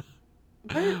 Like,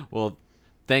 Well,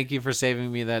 thank you for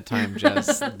saving me that time,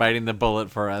 Jess. Biting the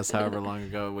bullet for us however long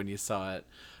ago when you saw it.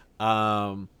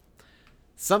 Um,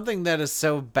 Something that is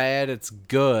so bad it's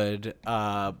good,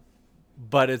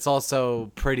 but it's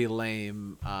also pretty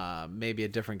lame, maybe a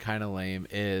different kind of lame,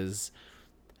 is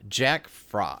Jack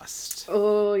Frost.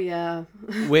 Oh, yeah.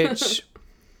 Which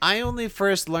I only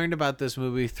first learned about this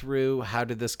movie through How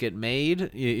Did This Get Made,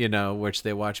 which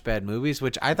they watch bad movies,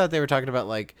 which I thought they were talking about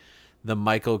like the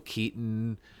Michael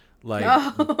Keaton like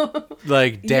Oh,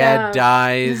 like dad yeah.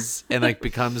 dies and like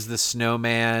becomes the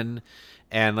snowman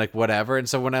and like whatever. And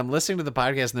so when I'm listening to the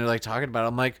podcast and they're like talking about it,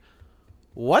 I'm like,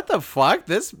 what the fuck?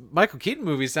 This Michael Keaton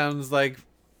movie sounds like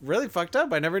really fucked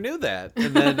up. I never knew that.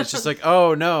 And then it's just like,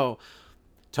 oh no,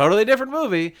 totally different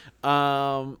movie.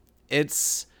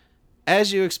 It's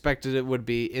as you expected it would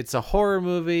be. It's a horror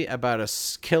movie about a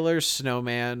killer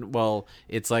snowman. Well,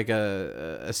 it's like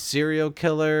a serial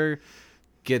killer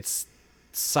gets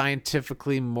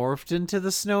scientifically morphed into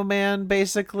the snowman,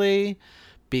 basically,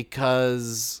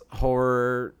 because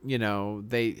horror,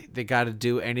 they got to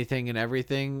do anything and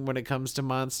everything when it comes to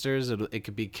monsters. It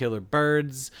could be killer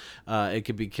birds, it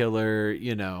could be killer,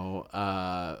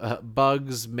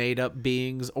 bugs, made up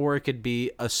beings, or it could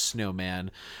be a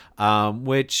snowman,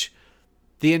 which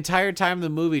the entire time the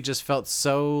movie just felt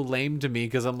so lame to me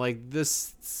because I'm like,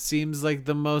 this seems like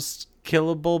the most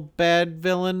killable bad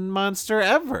villain monster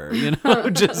ever.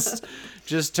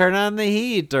 Just turn on the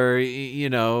heat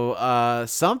or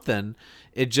something.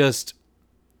 It just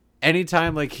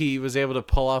anytime like he was able to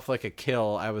pull off like a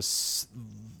kill, I was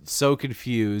so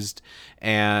confused.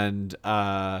 And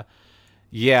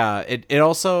yeah, it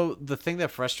also, the thing that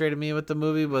frustrated me with the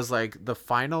movie was like the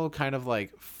final kind of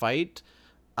like fight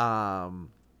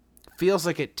feels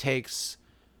like it takes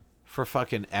for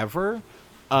fucking ever.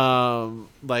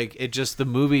 Like it just, the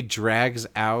movie drags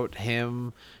out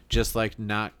him just like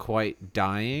not quite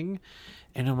dying,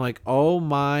 and I'm like, oh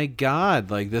my god,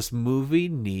 like this movie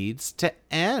needs to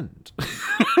end.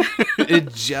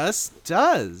 It just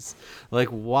does. Like,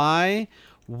 why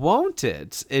won't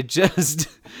it? It just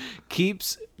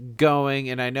keeps going,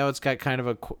 and I know it's got kind of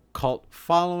a cult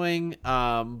following,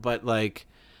 but like,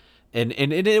 and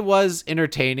it was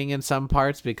entertaining in some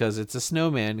parts because it's a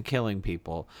snowman killing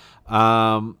people.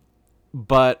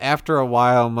 But after a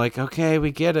while, I'm like, okay,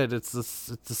 we get it. It's a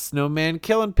snowman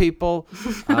killing people.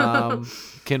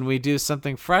 Can we do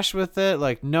something fresh with it?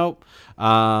 Like, nope.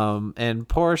 And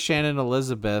poor Shannon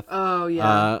Elizabeth. Oh,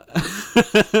 yeah.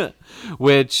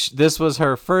 Which this was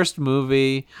her first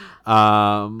movie.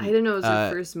 I didn't know it was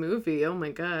her first movie. Oh,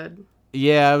 my God.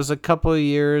 Yeah, it was a couple of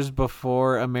years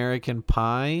before American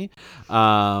Pie.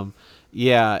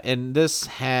 Yeah, and this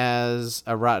has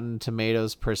a Rotten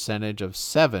Tomatoes percentage of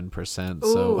 7%,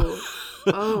 so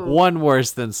Oh. one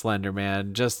worse than Slender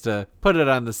Man, just to put it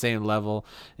on the same level.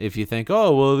 If you think,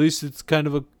 oh, well, at least it's kind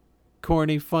of a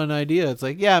corny, fun idea. It's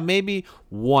like, yeah, maybe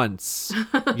once,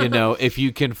 if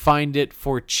you can find it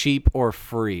for cheap or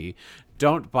free.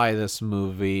 Don't buy this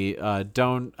movie.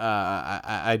 Don't,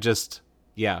 I just,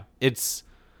 yeah, it's,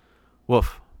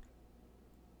 woof.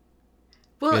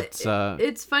 Well,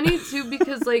 it's funny too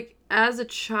because like as a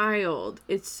child,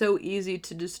 it's so easy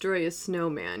to destroy a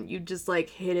snowman. You just like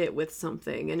hit it with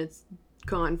something and it's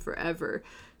gone forever.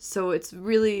 So it's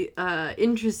really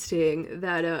interesting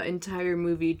that an entire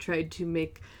movie tried to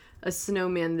make a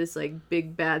snowman this like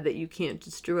big bad that you can't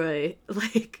destroy.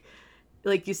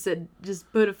 Like you said,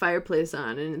 just put a fireplace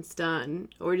on and it's done.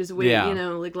 Or just wait,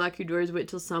 like lock your doors, wait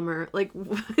till summer. Like,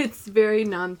 it's very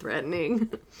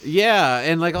non-threatening. Yeah,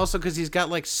 and like also because he's got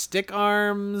like stick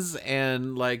arms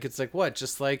and like it's like what,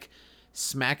 just like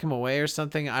smack him away or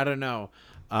something. I don't know.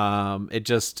 It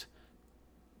just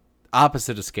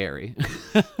opposite of scary.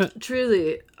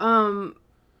 Truly.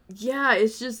 Yeah,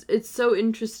 it's so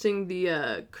interesting,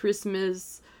 the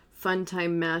Christmas fun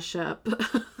time mashup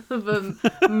of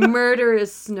a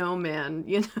murderous snowman,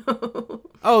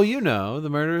 Oh, the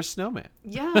murderous snowman.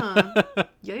 Yeah.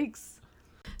 Yikes.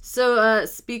 So,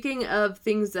 speaking of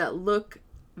things that look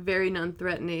very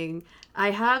non-threatening, I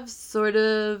have sort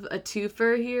of a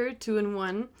twofer here, 2 in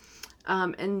 1,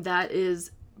 and that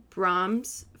is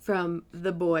Brahms from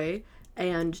The Boy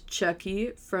and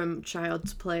Chucky from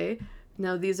Child's Play.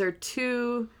 Now, these are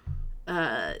 2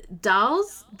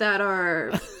 dolls that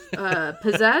are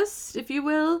possessed, if you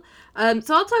will.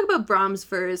 So I'll talk about Brahms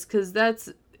first, because that's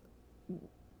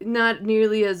not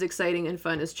nearly as exciting and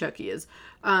fun as Chucky is.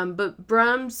 But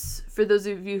Brahms, for those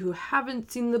of you who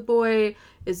haven't seen The Boy,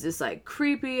 is this like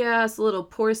creepy ass little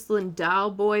porcelain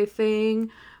doll boy thing.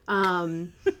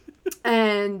 And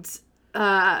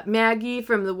Maggie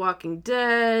from The Walking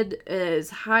Dead is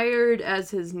hired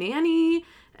as his nanny,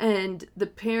 and the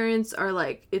parents are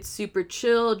like, it's super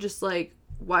chill, just like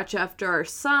watch after our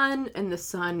son, and the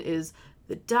son is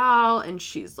the doll, and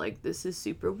she's like, this is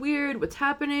super weird, what's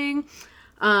happening?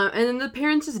 And then the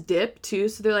parents just dip too,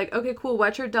 so they're like, okay, cool,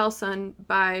 watch our doll, son,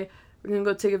 bye, we're gonna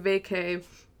go take a vacay.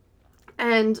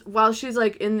 And while she's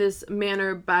like in this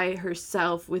manor by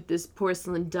herself with this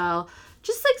porcelain doll,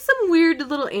 just like some weird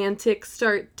little antics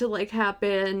start to like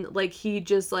happen. Like he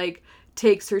just like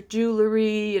takes her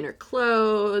jewelry and her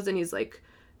clothes, and he's like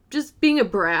just being a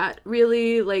brat,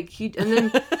 really. Like he,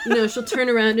 and then she'll turn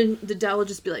around and the doll will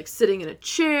just be like sitting in a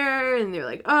chair, and they're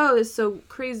like, oh, it's so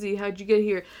crazy, how'd you get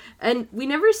here? And we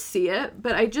never see it,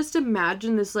 but I just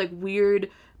imagine this like weird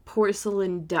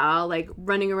porcelain doll like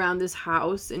running around this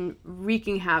house and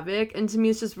wreaking havoc, and to me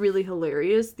it's just really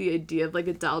hilarious, the idea of like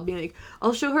a doll being like,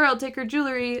 I'll show her, I'll take her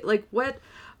jewelry, like what?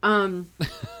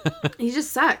 He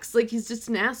just sucks, like he's just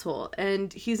an asshole,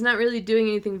 and he's not really doing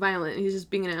anything violent, he's just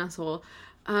being an asshole.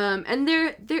 And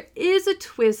there is a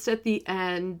twist at the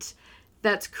end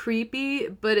that's creepy,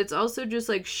 but it's also just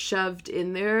like shoved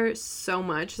in there so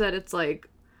much that it's like,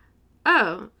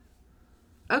 oh,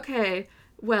 okay,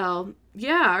 well,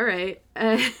 yeah, all right.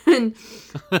 And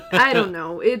I don't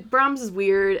know. Brahms is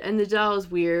weird, and the doll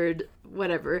is weird,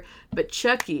 whatever. But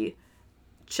Chucky,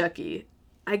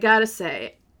 I gotta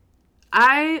say,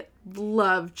 I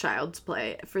love Child's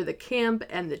Play for the camp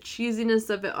and the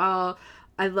cheesiness of it all.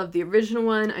 I love the original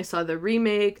one. I saw the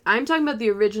remake. I'm talking about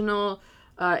the original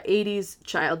 80s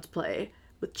Child's Play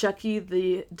with Chucky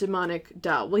the demonic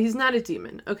doll. Well, he's not a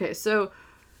demon. Okay, so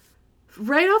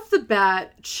right off the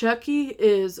bat, Chucky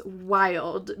is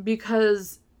wild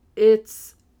because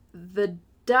it's the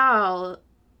doll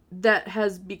that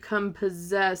has become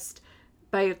possessed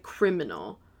by a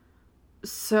criminal.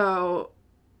 So,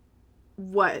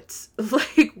 what?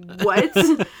 Like,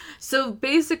 what? So,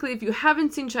 basically, if you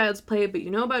haven't seen Child's Play, but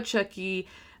you know about Chucky,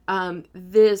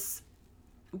 this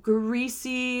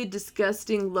greasy,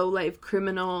 disgusting, low-life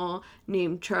criminal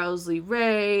named Charles Lee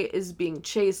Ray is being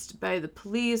chased by the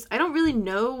police. I don't really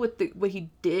know what he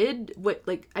did.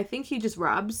 I think he just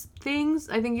robs things.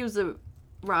 I think he was a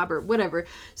robber, whatever.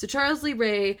 So Charles Lee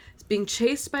Ray is being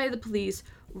chased by the police,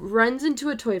 runs into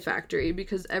a toy factory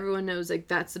because everyone knows like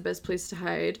that's the best place to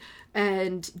hide,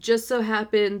 and just so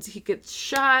happens he gets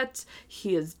shot,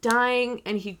 he is dying,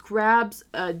 and he grabs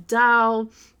a doll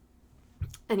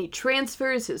and he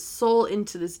transfers his soul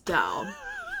into this doll.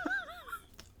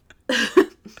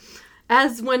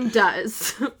 As one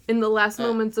does in the last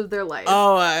moments of their life.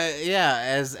 Oh,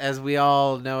 yeah, as we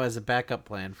all know, as a backup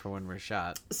plan for when we're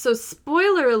shot. So,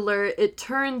 spoiler alert, it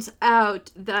turns out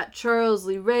that Charles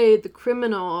Lee Ray, the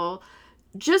criminal,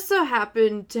 just so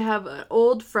happened to have an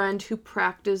old friend who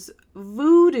practiced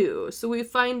voodoo. So we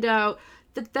find out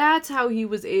that that's how he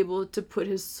was able to put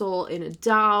his soul in a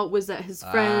doll, was that his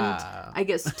friend, I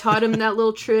guess, taught him that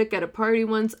little trick at a party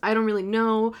once. I don't really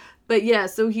know. But yeah,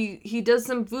 so he does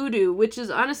some voodoo, which is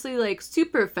honestly, like,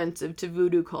 super offensive to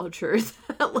voodoo culture.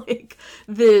 That, like,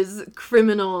 this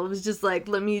criminal was just like,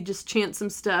 let me just chant some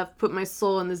stuff, put my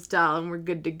soul in this doll, and we're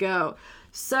good to go.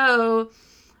 So,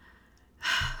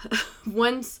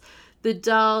 once the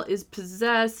doll is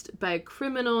possessed by a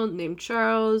criminal named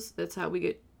Charles, that's how we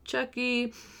get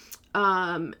Chucky.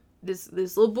 This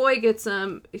little boy gets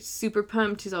him. He's super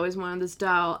pumped. He's always wanted this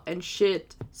doll, and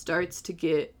shit starts to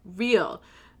get real.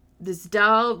 This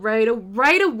doll, right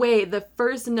away, the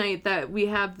first night that we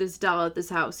have this doll at this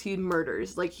house, he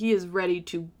murders. Like, he is ready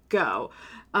to go.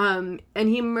 And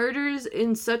he murders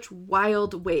in such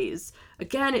wild ways.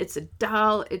 Again, it's a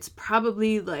doll. It's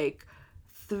probably like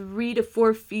 3 to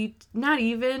 4 feet, not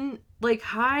even like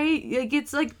high. Like,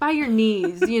 it's like by your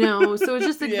knees, you know? So it's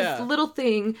just like this little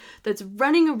thing that's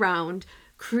running around,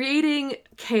 creating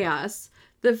chaos.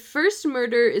 The first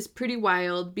murder is pretty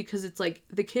wild because it's like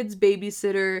the kid's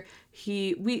babysitter.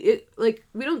 We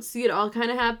don't see it all kind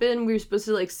of happen. We were supposed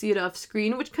to like see it off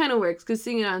screen, which kind of works because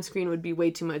seeing it on screen would be way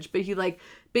too much. But he like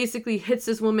basically hits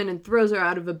this woman and throws her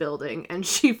out of a building, and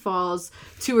she falls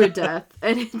to her death.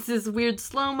 And it's this weird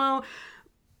slow-mo,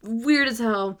 weird as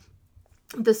hell.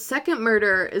 The second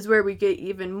murder is where we get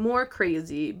even more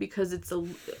crazy because it's a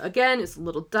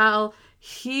little doll.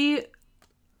 He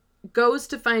goes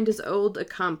to find his old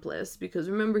accomplice because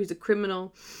remember, he's a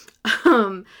criminal,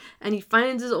 and he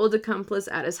finds his old accomplice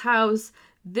at his house.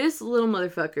 This little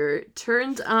motherfucker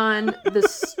turns on the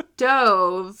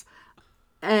stove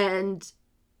and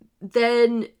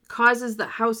then causes the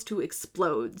house to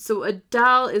explode. So a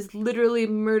doll is literally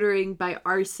murdering by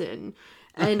arson.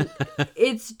 And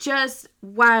it's just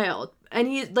wild. And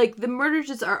he, like, the murders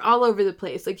just are all over the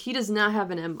place. Like, he does not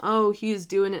have an MO. He is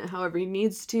doing it however he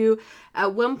needs to.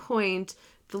 At one point,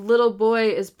 the little boy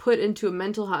is put into a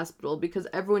mental hospital because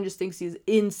everyone just thinks he's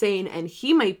insane and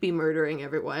he might be murdering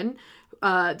everyone.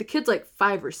 The kid's like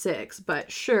 5 or 6, but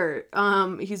sure.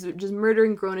 He's just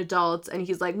murdering grown adults, and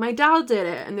he's like, my doll did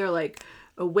it. And they're like,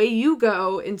 away you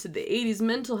go into the 80s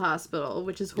mental hospital,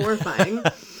 which is horrifying.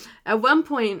 At one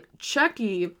point,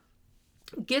 Chucky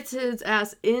gets his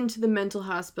ass into the mental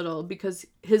hospital because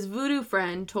his voodoo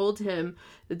friend told him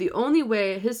that the only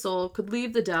way his soul could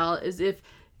leave the doll is if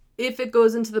it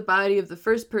goes into the body of the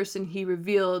first person he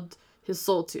revealed his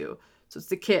soul to. So it's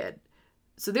the kid.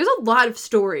 So there's a lot of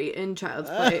story in Child's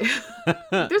Play.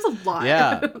 There's a lot.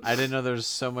 Yeah, I didn't know there's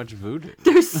so much voodoo.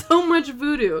 There's so much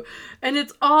voodoo. And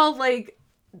it's all, like,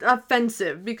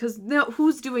 offensive because, no,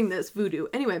 who's doing this voodoo?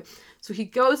 Anyway, so he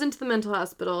goes into the mental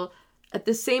hospital. At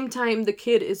the same time, the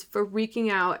kid is freaking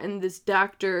out, and this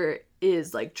doctor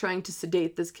is, like, trying to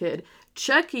sedate this kid.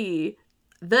 Chucky,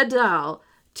 the doll,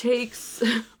 takes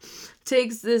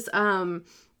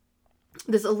this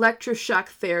electroshock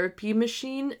therapy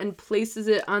machine and places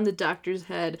it on the doctor's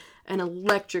head and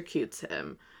electrocutes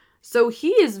him. So he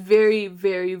is very,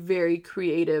 very, very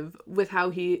creative with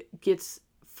how he gets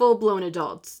full-blown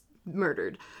adults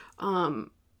murdered.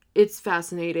 It's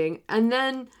fascinating. And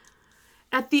then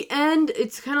at the end,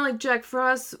 it's kind of like Jack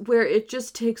Frost, where it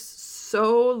just takes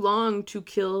so long to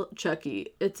kill Chucky.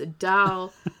 It's a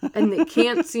doll, and they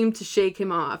can't seem to shake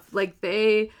him off. Like,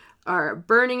 they are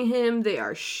burning him, they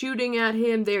are shooting at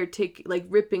him, they are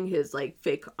ripping his, like,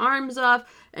 fake arms off,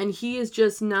 and he is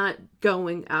just not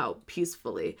going out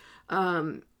peacefully.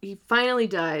 He finally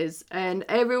dies, and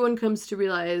everyone comes to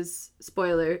realize,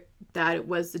 spoiler, that it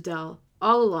was the doll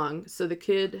all along, so the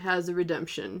kid has a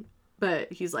redemption.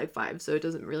 But he's like 5, so it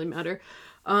doesn't really matter.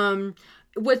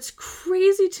 What's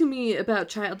crazy to me about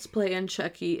Child's Play and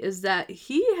Chucky is that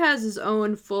he has his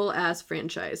own full-ass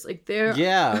franchise. Like, there...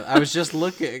 Yeah, I was just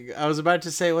looking. I was about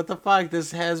to say, what the fuck?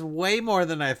 This has way more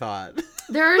than I thought.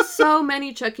 There are so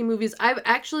many Chucky movies. I've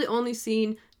actually only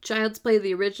seen Child's Play,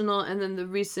 the original, and then the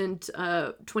recent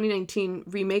 2019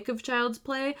 remake of Child's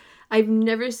Play. I've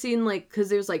never seen, like, because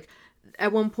there's, like...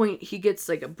 At one point, he gets,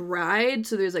 like, a bride,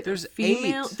 so there's a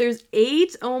female. 8. There's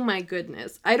 8? Oh, my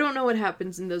goodness. I don't know what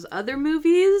happens in those other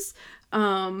movies, but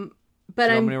I'm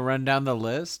going to run down the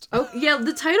list. Oh, yeah,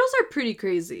 the titles are pretty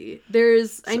crazy.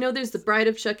 I know there's The Bride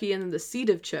of Chucky and then The Seed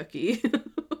of Chucky.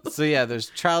 So, yeah,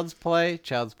 there's Child's Play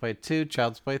 2,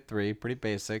 Child's Play 3, pretty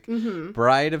basic. Mm-hmm.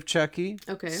 Bride of Chucky.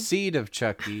 Okay. Seed of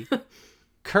Chucky.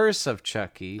 Curse of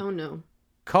Chucky. Oh, no.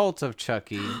 Cult of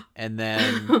Chucky, and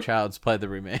then Child's Play the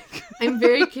remake. I'm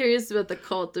very curious about the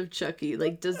Cult of Chucky.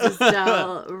 Like, does this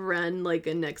doll run like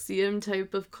a NXIVM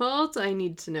type of cult? I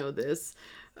need to know this.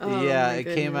 Oh, yeah, it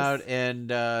came out in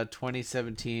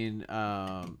 2017.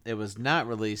 It was not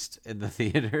released in the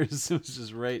theaters. It was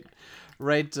just right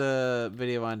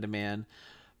video on demand.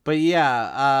 But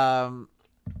yeah,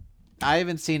 I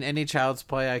haven't seen any Child's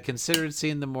Play. I considered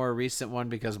seeing the more recent one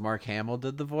because Mark Hamill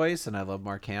did the voice, and I love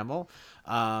Mark Hamill.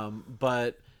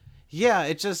 But yeah,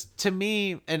 it just, to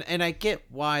me, and I get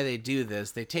why they do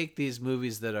this. They take these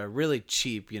movies that are really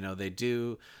cheap, they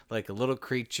do like a little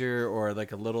creature or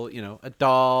like a little, a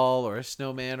doll or a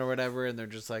snowman or whatever, and they're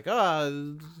just like,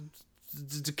 oh,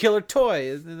 it's a killer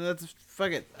toy. That's,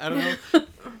 fuck it. I don't know.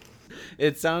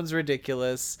 It sounds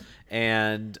ridiculous,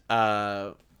 and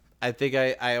I think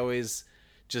I always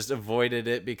just avoided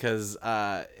it because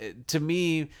to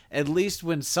me, at least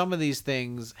when some of these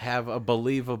things have a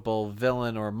believable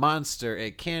villain or monster,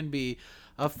 it can be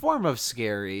a form of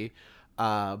scary.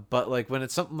 But like when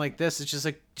it's something like this, it's just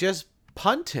like, just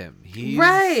punt him.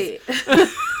 Right.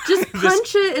 Just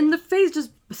punch it in the face.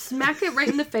 Just smack it right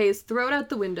in the face. Throw it out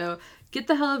the window. Get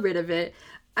the hell rid of it.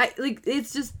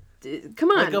 It's just,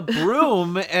 come on. Like a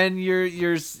broom, and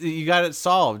you got it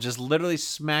solved. Just literally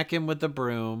smack him with the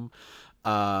broom.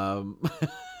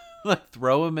 Like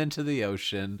throw him into the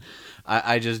ocean.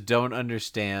 I just don't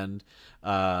understand.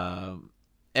 And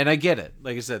I get it.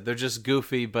 Like I said, they're just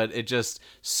goofy, but it just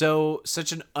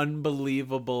such an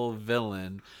unbelievable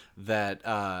villain that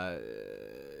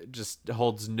just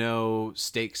holds no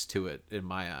stakes to it in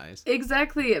my eyes.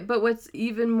 Exactly. But what's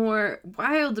even more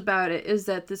wild about it is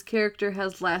that this character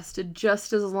has lasted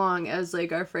just as long as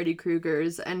like our Freddy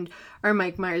Kruegers and our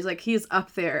Mike Myers. Like he's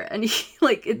up there, and he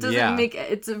it doesn't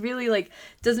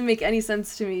make any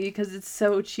sense to me because it's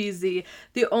so cheesy.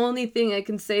 The only thing I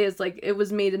can say is like it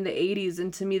was made in the 80s,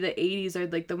 and to me the 80s are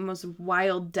like the most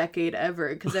wild decade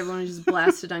ever because everyone was just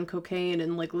blasted on cocaine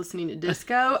and like listening to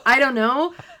disco. I don't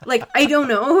know. Like, I don't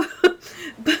know.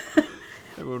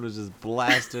 Everyone was just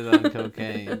blasted on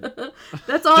cocaine.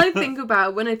 That's all I think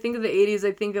about when I think of the 80s.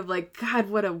 I think of like, God,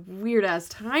 what a weird ass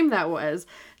time that was.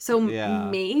 So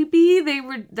maybe they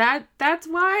were that's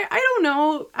why.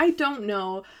 I don't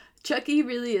know. Chucky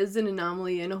really is an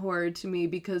anomaly in horror to me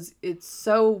because it's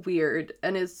so weird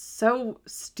and it's so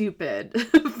stupid.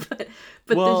 but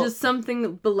there's just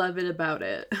something beloved about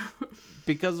it.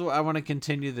 Because I want to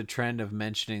continue the trend of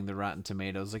mentioning the Rotten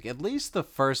Tomatoes, like at least the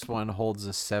first one holds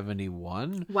a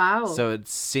 71. Wow. So it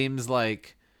seems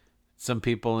like some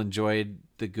people enjoyed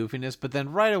the goofiness, but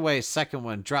then right away, second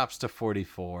one drops to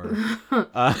 44.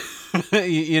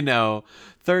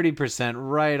 30%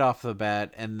 right off the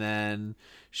bat. And then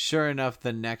sure enough,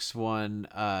 the next one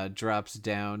drops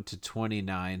down to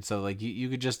 29. So like you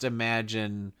could just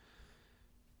imagine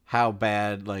how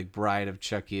bad like Bride of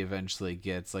Chucky eventually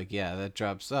gets. Like, yeah, that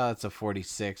drops. Oh, it's a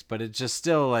 46, but it's just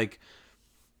still like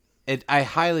it. I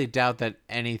highly doubt that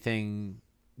anything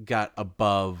got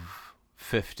above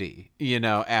 50,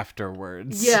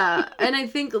 afterwards. Yeah, and I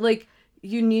think like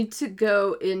you need to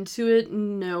go into it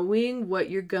knowing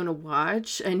what you're gonna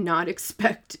watch and not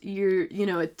expect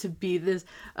it to be this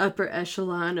upper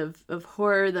echelon of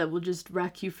horror that will just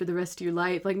wreck you for the rest of your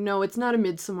life. Like, no, it's not a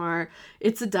Midsommar.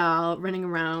 It's a doll running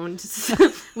around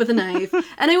with a knife.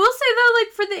 And I will say though,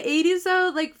 like for the 80s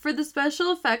though, like for the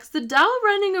special effects, the doll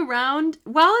running around,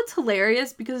 while it's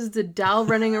hilarious because it's a doll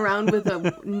running around with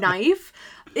a knife,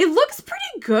 it looks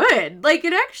pretty good. Like,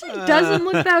 it actually doesn't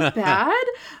look that bad.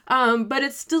 But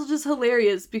it's still just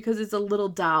hilarious because it's a little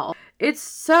doll. It's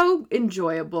so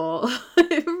enjoyable.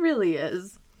 It really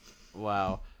is.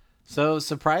 Wow. So,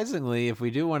 surprisingly, if we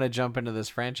do want to jump into this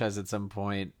franchise at some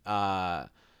point,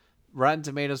 Rotten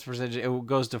Tomatoes percentage, it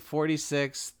goes to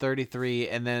 46, 33,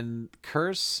 and then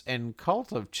Curse and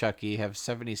Cult of Chucky have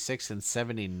 76 and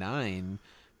 79%.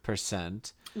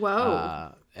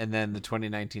 Whoa. And then the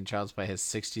 2019 Child's Play has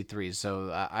 63.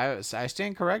 So I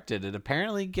stand corrected. It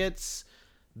apparently gets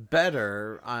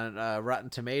better on Rotten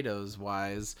Tomatoes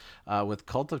wise, with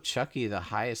Cult of Chucky the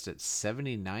highest at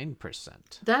 79%.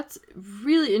 That's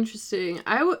really interesting.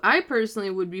 I personally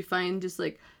would be fine just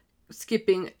like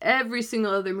skipping every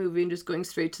single other movie and just going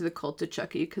straight to the Cult of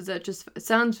Chucky because that just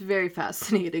sounds very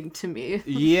fascinating to me.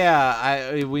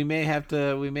 Yeah, we may have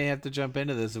to jump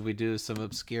into this if we do some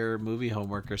obscure movie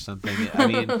homework or something. I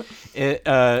mean,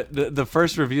 the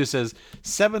first review says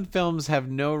 7 films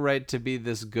have no right to be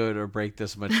this good or break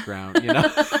this much ground,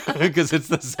 because it's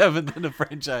the 7th in the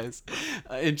franchise.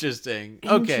 Interesting.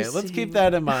 Okay, let's keep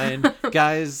that in mind,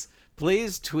 guys.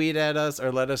 Please tweet at us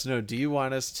or let us know, do you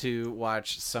want us to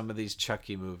watch some of these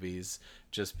Chucky movies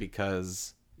just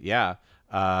because, even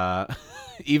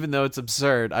though it's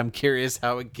absurd, I'm curious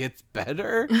how it gets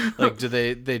better. Like, do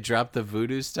they drop the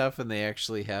voodoo stuff and they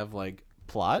actually have, like,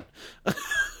 plot?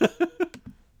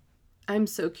 I'm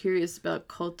so curious about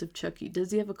Cult of Chucky.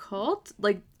 Does he have a cult?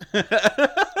 Like,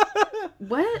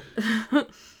 what?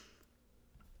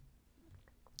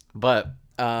 But,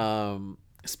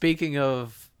 speaking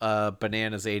of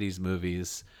bananas 80s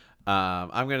movies,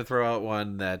 I'm going to throw out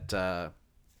one that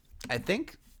I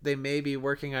think they may be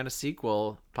working on a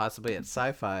sequel, possibly at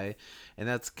Sci-Fi, and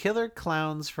that's Killer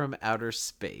Clowns from Outer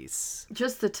Space.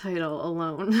 Just the title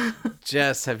alone.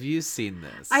 Jess, have you seen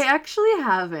this? I actually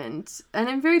haven't, and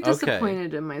I'm very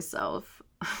disappointed in myself.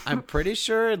 I'm pretty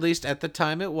sure, at least at the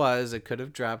time it could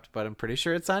have dropped, but I'm pretty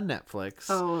sure it's on Netflix.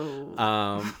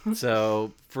 Oh.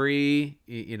 So free,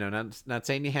 not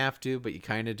saying you have to, but you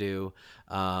kind of do.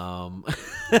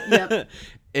 Yep.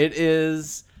 It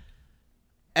is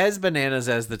as bananas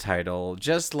as the title,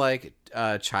 just like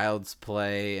Child's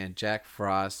Play and Jack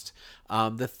Frost.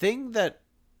 The thing that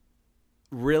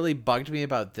really bugged me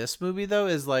about this movie though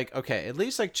is like, okay, at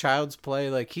least like Child's Play,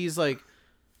 like he's like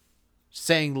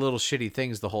saying little shitty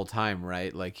things the whole time,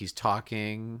 right? Like he's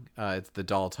talking, it's the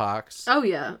doll talks. Oh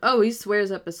yeah. Oh, he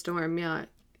swears up a storm. Yeah,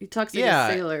 he talks like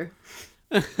a sailor.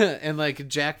 And like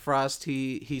Jack Frost,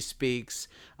 he speaks,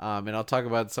 and I'll talk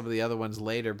about some of the other ones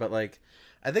later, but like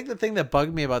I think the thing that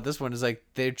bugged me about this one is like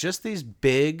they're just these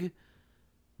big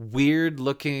weird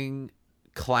looking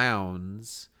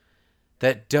clowns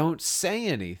that don't say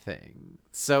anything.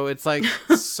 So it's like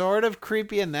sort of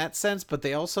creepy in that sense, but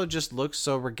they also just look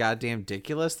so goddamn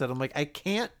ridiculous that I'm like, I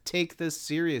can't take this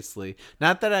seriously.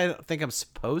 Not that I don't think I'm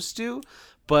supposed to,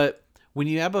 but when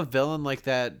you have a villain like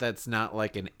that, that's not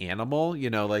like an animal,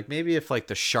 like maybe if like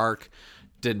the shark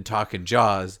didn't talk in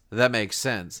Jaws, that makes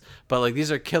sense. But like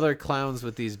these are killer clowns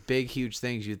with these big, huge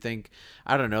things. You'd think,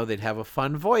 I don't know, they'd have a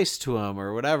fun voice to them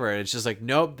or whatever. And it's just like,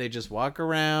 nope, they just walk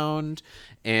around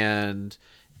and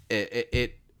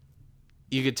it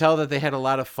you could tell that they had a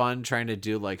lot of fun trying to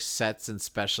do like sets and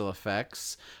special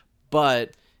effects,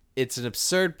 but it's an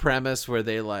absurd premise where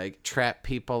they like trap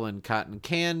people in cotton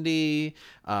candy,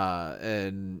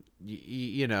 and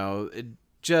you know, it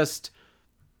just,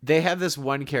 they have this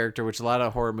one character, which a lot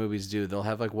of horror movies do. They'll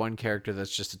have like one character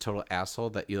that's just a total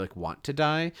asshole that you like want to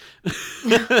die.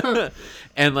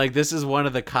 And like, this is one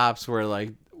of the cops where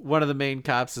like one of the main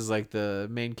cops is like the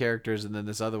main characters. And then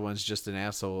this other one's just an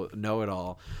asshole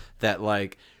know-it-all that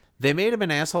like, they made him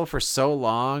an asshole for so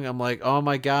long. I'm like, oh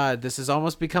my God, this is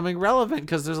almost becoming relevant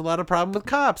because there's a lot of problem with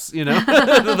cops, you know?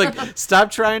 Like,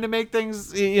 stop trying to make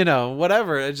things, you know,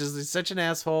 whatever. It's just, he's such an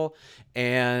asshole.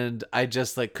 And I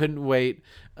just like couldn't wait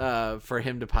for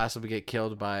him to possibly get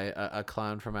killed by a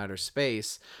clown from outer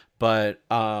space. But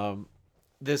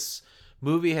this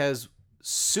movie has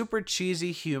super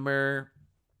cheesy humor.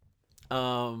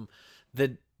 When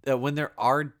there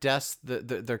are deaths,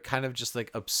 they're kind of just like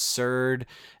absurd,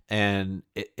 and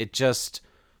it just,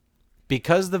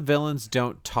 because the villains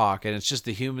don't talk and it's just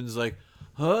the humans like,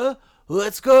 huh,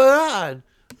 what's going on?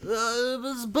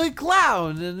 This big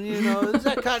clown, and you know, is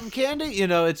that cotton candy? You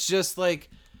know, it's just like,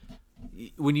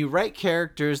 when you write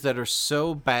characters that are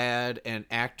so bad and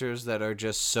actors that are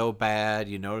just so bad,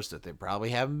 you notice that they probably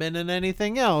haven't been in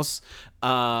anything else.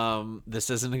 This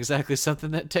isn't exactly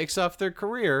something that takes off their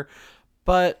career,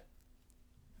 but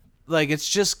like, it's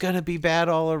just gonna be bad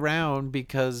all around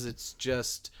because it's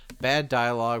just bad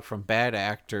dialogue from bad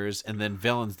actors, and then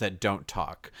villains that don't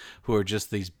talk, who are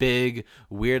just these big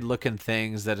weird looking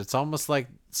things that it's almost like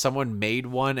someone made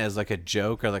one as like a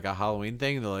joke or like a Halloween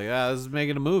thing. They're like, this is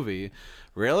making a movie.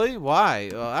 Really? Why?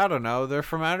 Well, I don't know. They're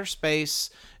from outer space,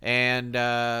 and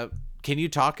can you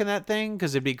talk in that thing?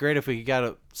 Because it'd be great if we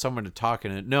got someone to talk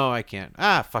in it. No, I can't.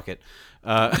 Fuck it.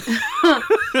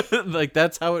 Like,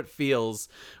 that's how it feels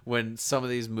when some of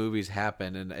these movies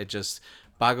happen, and it just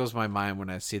boggles my mind when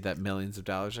I see that millions of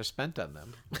dollars are spent on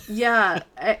them. Yeah,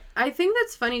 I think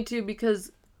that's funny too,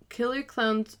 because Killer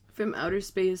Clowns from Outer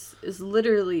Space is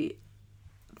literally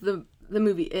the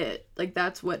movie It. Like,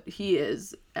 that's what he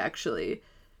is, actually.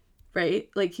 Right?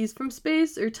 Like, he's from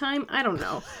space or time? I don't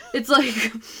know. It's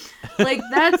like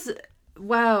that's,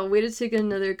 wow, way to take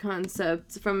another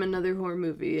concept from another horror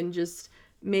movie and just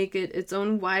make it its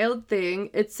own wild thing.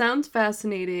 It sounds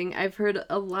fascinating. I've heard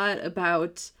a lot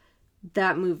about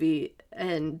that movie,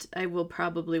 and I will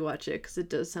probably watch it because it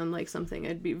does sound like something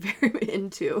I'd be very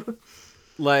into.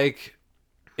 Like,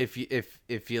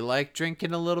 if you like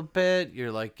drinking a little bit,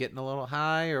 you're like getting a little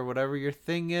high or whatever your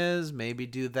thing is, maybe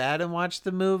do that and watch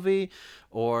the movie.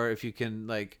 Or if you can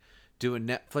like do a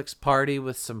Netflix party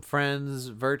with some friends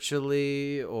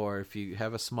virtually, or if you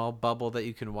have a small bubble that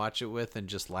you can watch it with and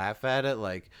just laugh at it,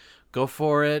 like, go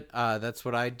for it. That's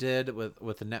what I did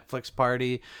with a Netflix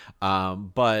party.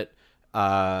 But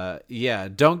yeah,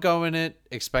 don't go in it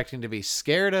expecting to be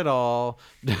scared at all.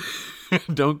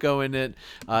 Don't go in it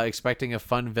expecting a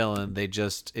fun villain. They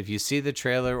just, if you see the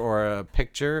trailer or a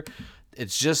picture,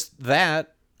 it's just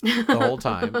that the whole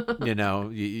time. You know,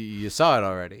 you saw it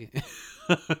already.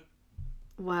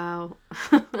 Wow.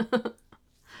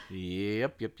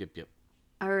 Yep.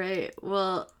 All right.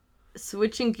 Well,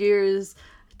 switching gears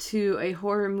to a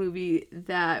horror movie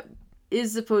that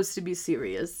is supposed to be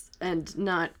serious and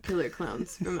not Killer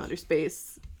Clowns from Outer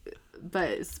Space, but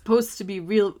it's supposed to be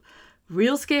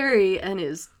real scary and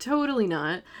is totally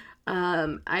not.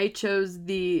 I chose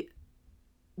the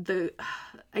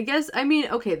I guess, I mean,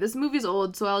 okay, this movie's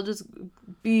old, so I'll just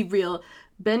be real.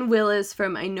 Ben Willis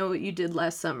from I Know What You Did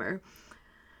Last Summer.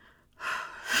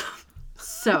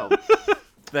 So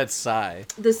That sigh.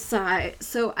 The sigh.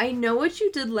 So I Know What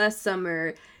You Did Last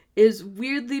Summer is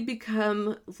weirdly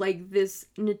become like this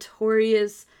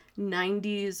notorious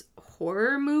 90s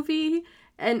horror movie,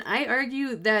 and I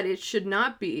argue that it should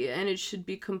not be, and it should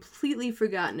be completely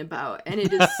forgotten about, and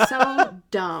it is so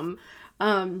dumb.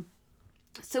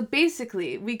 So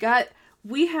basically,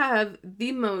 we have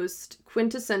the most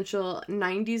quintessential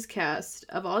 90s cast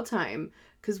of all time,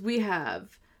 because we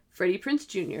have Freddie Prinze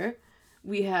Jr.,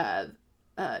 we have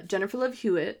Jennifer Love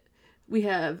Hewitt, we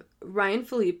have Ryan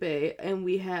Felipe, and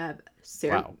we have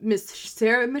Miss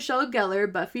Sarah Michelle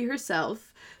Gellar, Buffy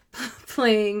herself,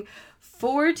 playing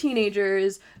 4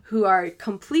 teenagers who are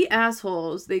complete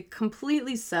assholes. They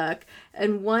completely suck.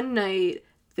 And one night,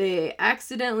 they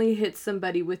accidentally hit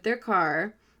somebody with their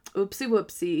car. Oopsie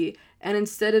whoopsie. And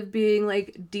instead of being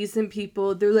like decent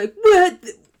people, they're like, what?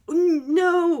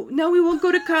 No, we won't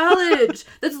go to college.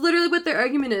 That's literally what their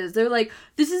argument is. They're like,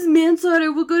 this is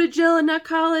manslaughter. We'll go to jail and not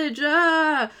college.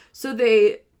 So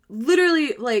they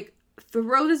literally like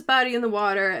throw this body in the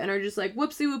water and are just like,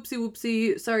 whoopsie, whoopsie,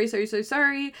 whoopsie,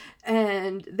 sorry,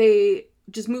 and they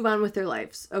just move on with their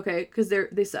lives, okay? Because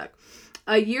they suck.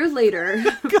 A year later...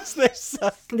 Because they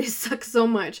suck. They suck so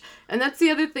much. And that's the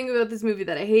other thing about this movie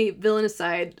that I hate, villain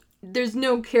aside. There's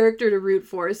no character to root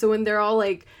for. So when they're all,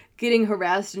 like, getting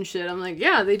harassed and shit, I'm like,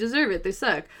 yeah, they deserve it. They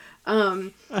suck.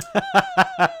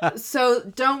 So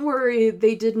don't worry,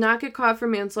 they did not get caught for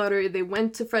manslaughter. They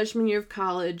went to freshman year of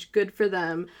college. Good for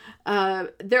them.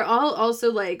 They're all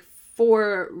also like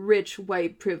 4 rich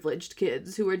white privileged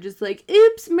kids who are just like,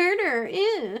 oops, murder.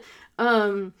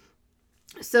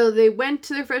 So they went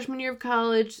to their freshman year of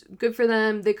college. Good for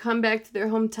them. They come back to their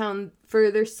hometown for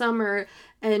their summer,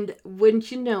 and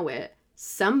wouldn't you know it,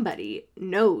 somebody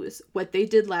knows what they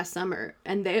did last summer,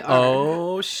 and they are.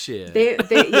 Oh shit! They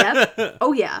yep.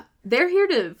 Oh yeah, they're here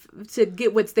to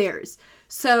get what's theirs.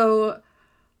 So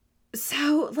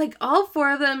like all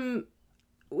 4 of them.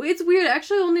 It's weird.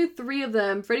 Actually, only 3 of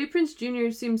them. Freddie Prinze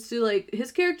Jr. seems to like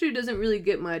his character doesn't really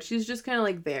get much. He's just kind of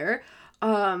like there.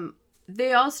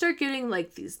 They all start getting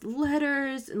like these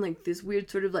letters and like this weird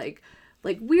sort of like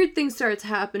weird thing starts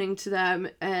happening to them,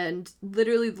 and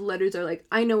literally the letters are like,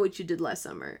 I know what you did last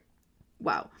summer.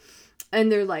 Wow.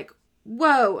 And they're like,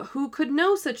 whoa, who could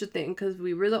know such a thing? Because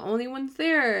we were the only ones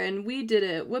there and we did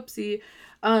it. Whoopsie.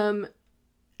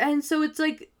 And so it's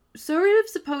like sort of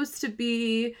supposed to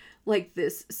be like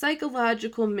this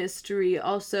psychological mystery,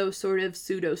 also sort of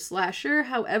pseudo slasher.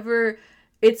 However,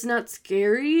 it's not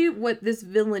scary what this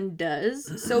villain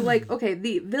does. So, like, okay,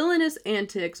 the villainous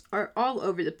antics are all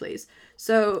over the place.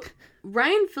 So,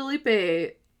 Ryan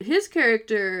Phillippe, his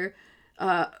character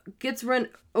gets run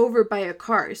over by a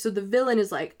car. So, the villain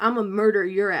is like, I'm gonna murder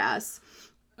your ass.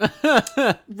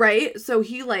 Right? So,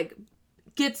 he, like,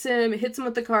 gets him, hits him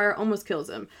with the car, almost kills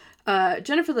him.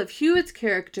 Jennifer Love Hewitt's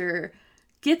character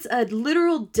gets a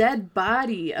literal dead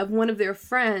body of one of their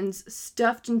friends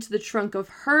stuffed into the trunk of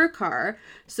her car.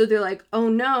 So they're like, oh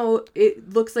no,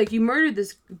 it looks like you murdered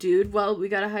this dude. Well, we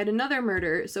gotta hide another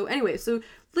murder. So anyway, so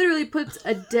literally puts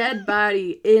a dead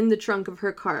body in the trunk of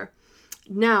her car.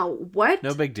 Now, what?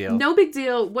 No big deal. No big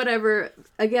deal, whatever.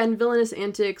 Again, villainous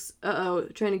antics,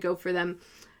 trying to go for them.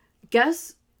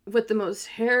 Guess what the most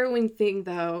harrowing thing,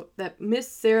 though, that Miss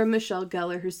Sarah Michelle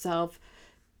Gellar herself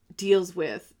deals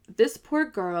with. This poor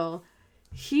girl,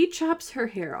 he chops her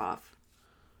hair off.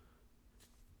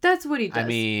 That's what he does. I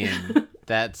mean,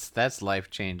 that's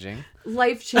life-changing.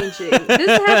 Life-changing.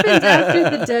 This happens after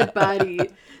the dead body.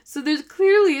 So there's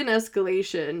clearly an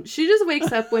escalation. She just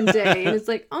wakes up one day and is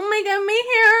like, oh my god, my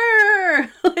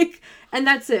hair! Like, and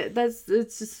that's it.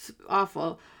 It's just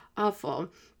awful. Awful.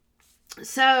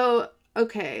 So,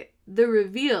 okay, the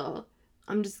reveal.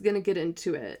 I'm just gonna get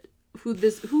into it. Who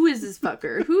is this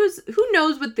fucker? Who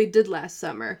knows what they did last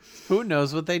summer? Who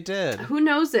knows what they did? Who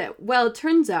knows it? Well, it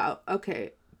turns out,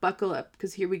 okay, buckle up,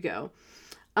 because here we go.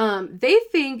 They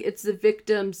think it's the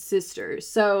victim's sister.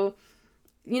 So,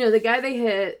 you know, the guy they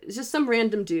hit is just some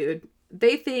random dude.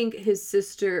 They think his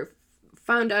sister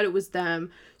found out it was them.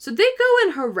 So they go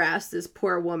and harass this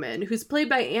poor woman, who's played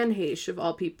by Anne Heche, of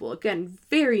all people. Again,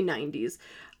 very 90s.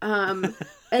 And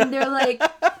they're like...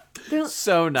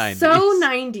 So 90s. So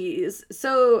 90s.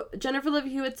 So Jennifer Love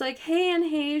Hewitt's like, hey, Anne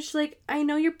Heche, like, I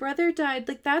know your brother died.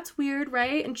 Like, that's weird,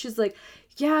 right? And she's like,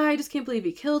 yeah, I just can't believe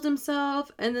he killed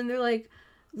himself. And then they're like,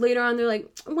 later on, they're like,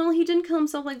 well, he didn't kill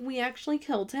himself. Like, we actually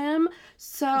killed him.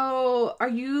 So are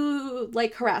you,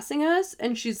 like, harassing us?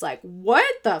 And she's like, what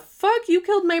the fuck? You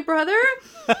killed my brother?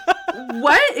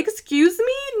 What? Excuse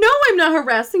me? No, I'm not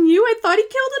harassing you. I thought he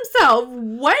killed himself.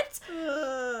 What?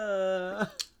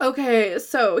 Okay,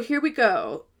 so here we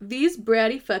go. These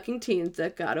bratty fucking teens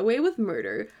that got away with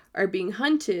murder are being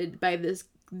hunted by this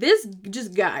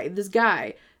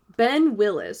guy, Ben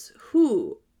Willis,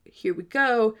 who, here we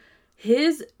go,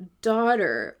 his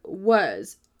daughter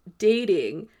was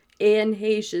dating Anne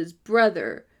Heche's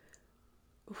brother,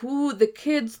 who the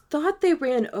kids thought they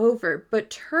ran over, but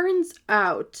turns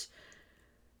out,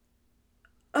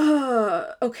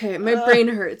 okay, my brain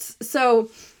hurts. So...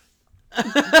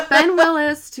 Ben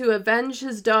Willis, to avenge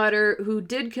his daughter who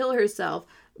did kill herself,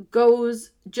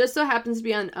 just so happens to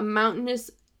be on a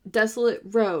mountainous, desolate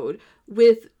road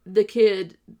with the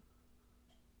kid.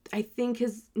 I think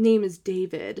his name is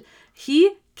David.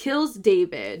 He kills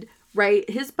David, right?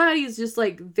 His body is just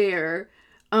like there.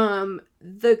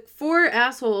 The 4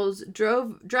 assholes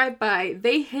drive by.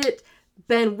 They hit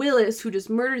Ben Willis, who just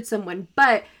murdered someone,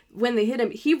 but when they hit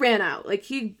him, he ran out. Like,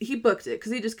 he booked it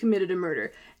because he just committed a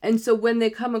murder. And so when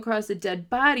they come across a dead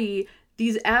body,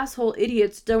 these asshole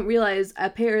idiots don't realize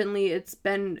apparently it's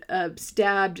been a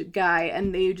stabbed guy,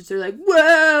 and they just are like,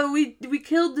 whoa, we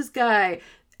killed this guy.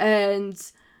 And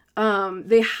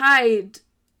they hide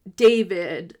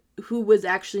David, who was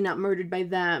actually not murdered by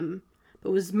them,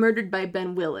 but was murdered by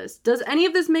Ben Willis. Does any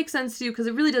of this make sense to you? Because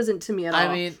it really doesn't to me at all.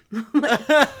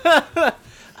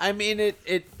 I mean,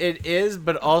 it is,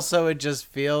 but also it just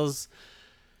feels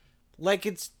like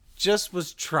it's just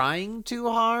was trying too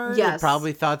hard. Yes. It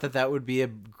probably thought that would be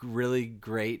a really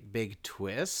great big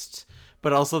twist,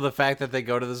 but also the fact that they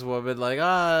go to this woman like,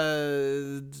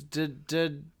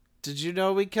 did you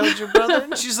know we killed your brother?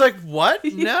 And she's like, what?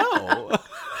 No.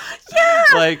 Yeah.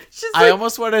 Like, I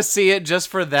almost want to see it just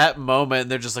for that moment.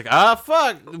 And they're just like,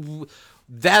 fuck.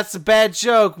 That's a bad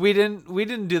joke. We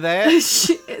didn't do that.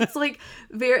 It's like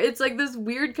this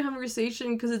weird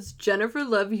conversation because it's Jennifer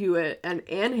Love Hewitt and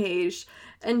Anne Heche,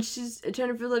 and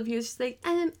Jennifer Love Hewitt. She's like,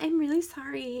 I'm really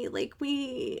sorry.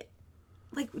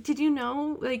 Did you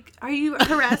know? Like, are you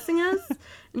harassing us?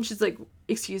 And she's like,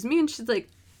 excuse me. And she's like,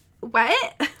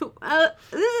 what?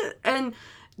 And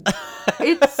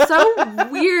it's so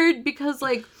weird because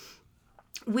like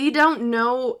we don't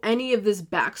know any of this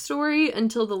backstory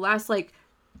until the last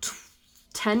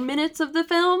 10 minutes of the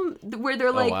film, where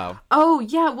they're like, wow. Oh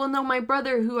yeah, well no, my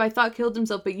brother who I thought killed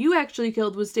himself but you actually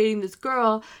killed was dating this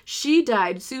girl. She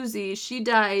died, Susie. She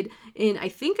died in, I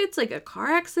think it's like a car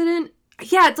accident.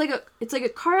 Yeah, it's like a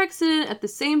car accident at the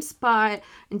same spot,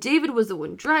 and David was the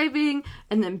one driving,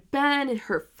 and then Ben and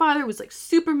her father was like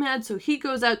super mad, so he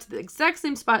goes out to the exact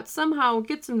same spot, somehow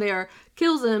gets him there,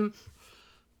 kills him.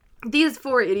 These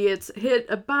four idiots hit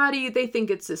a body. They think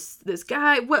it's this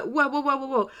guy.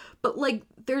 Whoa. But like,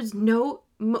 there's no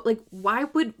why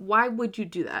would you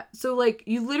do that? So like,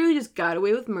 you literally just got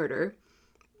away with murder.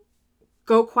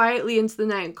 Go quietly into the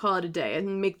night and call it a day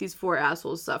and make these four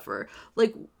assholes suffer.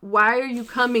 Like, why are you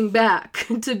coming back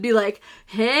to be like,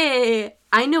 hey,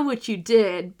 I know what you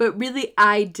did, but really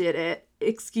I did it.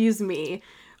 Excuse me.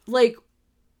 Like,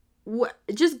 what?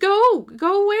 Just go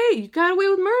away. You got away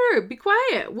with murder. Be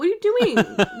quiet. What are you doing?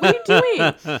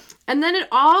 And then it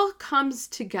all comes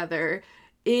together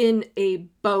in a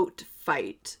boat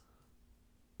fight.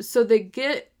 So they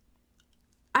get,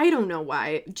 I don't know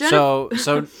why. So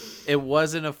it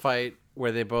wasn't a fight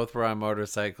where they both were on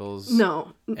motorcycles.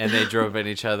 No. And they drove at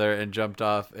each other and jumped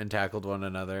off and tackled one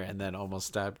another and then almost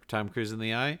stabbed Tom Cruise in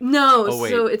the eye? No. Oh,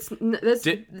 so that's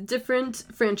different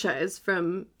franchise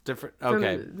from... Different?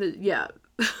 Okay. Yeah.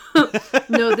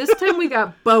 No, this time we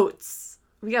got boats.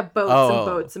 We got boats and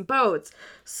boats and boats.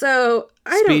 So,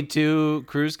 Speed 2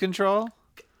 cruise control?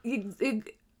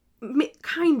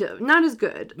 Kind of. Not as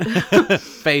good.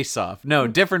 Face Off. No,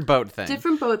 different boat thing.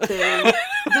 Different boat thing.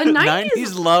 The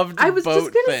 90s loved boat things. I was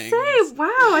just going to say, wow,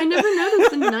 I never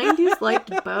noticed the 90s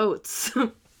liked boats.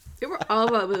 They were all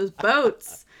about those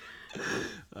boats.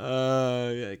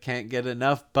 I can't get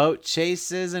enough boat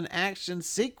chases and action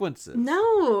sequences.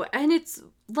 No, and it's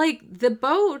like the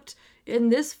boat in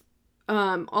this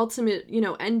ultimate,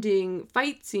 ending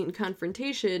fight scene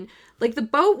confrontation, like the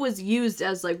boat was used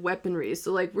as like weaponry.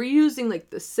 So like we're using like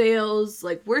the sails,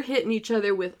 like we're hitting each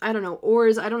other with, I don't know,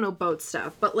 oars, I don't know boat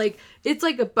stuff, but like it's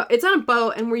like it's on a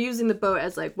boat and we're using the boat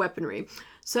as like weaponry.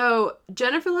 So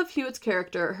Jennifer Love Hewitt's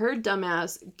character, her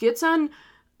dumbass, gets on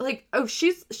like,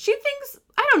 she thinks,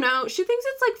 I don't know, she thinks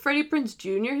it's like Freddie Prinze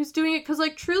Jr. who's doing it, because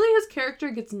like truly his character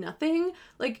gets nothing.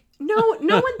 Like no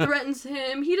one threatens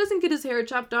him. He doesn't get his hair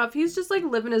chopped off. He's just like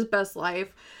living his best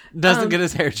life. Doesn't get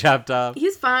his hair chopped off.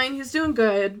 He's fine. He's doing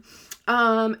good.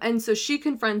 And so she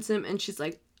confronts him and she's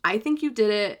like, I think you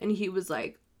did it. And he was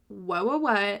like,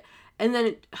 what? And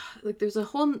then there's a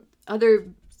whole other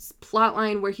plot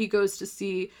line where he goes to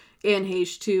see Anne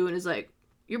Heche too and is like,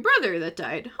 your brother that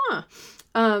died, huh?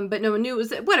 But no one knew it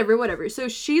was whatever. So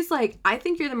she's like, I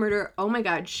think you're the murderer. Oh my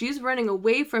God. She's running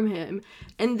away from him.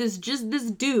 And this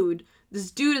dude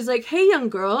is like, hey, young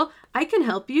girl, I can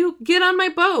help you. Get on my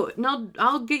boat and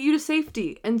I'll get you to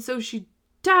safety. And so she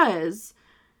does.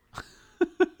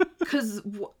 Cause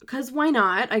why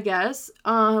not, I guess.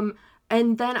 And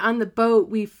then on the boat,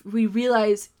 we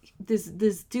realize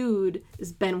this dude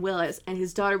is Ben Willis and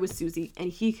his daughter was Susie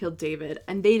and he killed David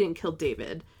and they didn't kill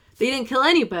David. They didn't kill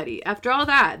anybody. After all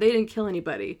that, they didn't kill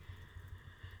anybody.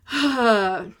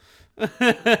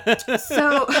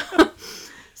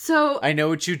 So I know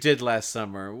what you did last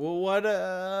summer. Well, what?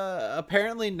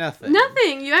 Apparently nothing.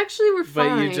 Nothing. You actually were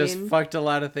fine. But you just fucked a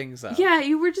lot of things up. Yeah,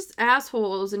 you were just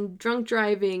assholes and drunk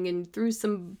driving and threw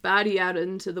some body out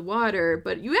into the water.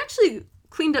 But you actually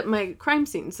cleaned up my crime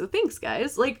scene. So thanks,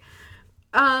 guys. Like,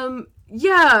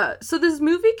 Yeah, so this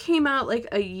movie came out like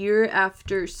a year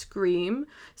after Scream.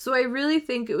 So I really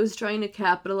think it was trying to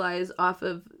capitalize off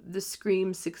of the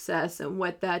Scream success and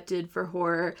what that did for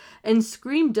horror. And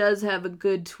Scream does have a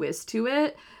good twist to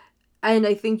it. And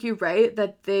I think you're right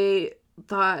that they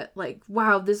thought like,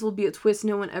 wow, this will be a twist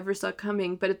no one ever saw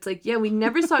coming. But it's like, yeah, we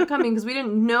never saw it coming because we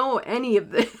didn't know any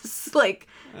of this. Like,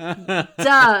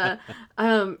 duh.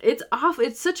 It's awful.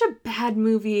 It's such a bad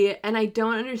movie, and I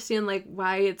don't understand like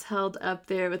why it's held up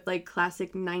there with like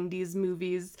classic 90s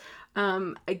movies.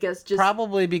 I guess just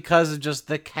probably because of just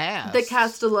the cast. The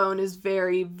cast alone is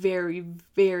very, very,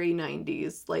 very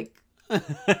 90s. Like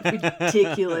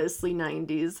ridiculously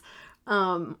 90s.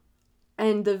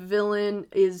 And the villain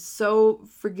is so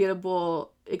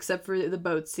forgettable, except for the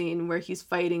boat scene where he's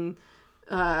fighting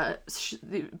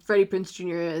Freddie Prinze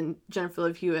Jr. and Jennifer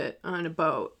Love Hewitt on a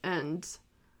boat. And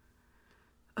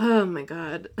oh my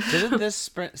god. Didn't this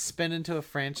spin into a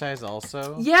franchise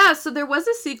also? Yeah, so there was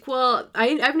a sequel.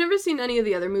 I've never seen any of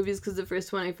the other movies because the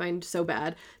first one I find so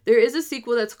bad. There is a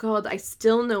sequel that's called I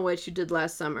Still Know What You Did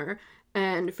Last Summer.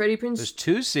 And Freddie Prinze... There's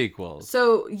 2 sequels.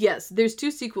 So, yes, there's 2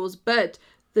 sequels, but...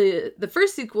 The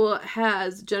first sequel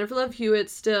has Jennifer Love Hewitt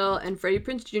still and Freddie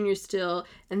Prinze Jr. still,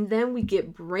 and then we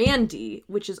get Brandy,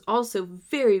 which is also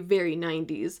very, very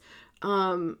 90s.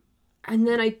 And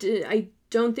then I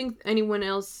don't think anyone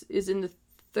else is in the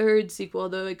third sequel,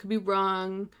 though I could be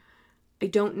wrong. I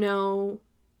don't know.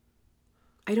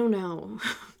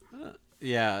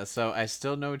 Yeah, so I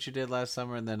Still Know What You Did Last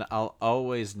Summer, and then I'll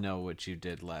Always Know What You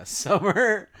Did Last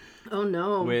Summer. Oh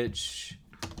no. Which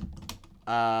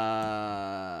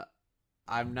I'm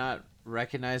not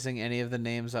recognizing any of the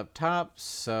names up top,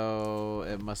 so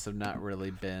it must have not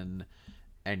really been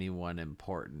anyone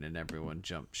important, and everyone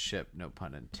jumped ship, no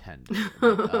pun intended.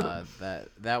 But,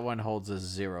 that one holds a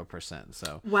 0%.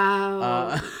 So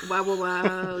wow,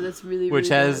 wow, that's really which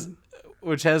really has bad.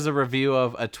 Which has a review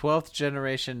of a 12th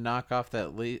generation knockoff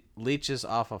that leeches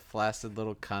off a flaccid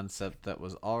little concept that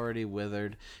was already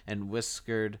withered and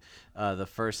whiskered the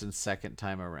first and second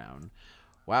time around.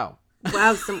 Wow.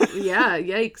 Wow, yeah,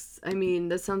 yikes. I mean,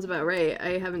 that sounds about right.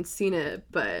 I haven't seen it,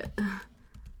 but...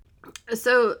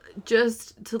 So,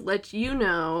 just to let you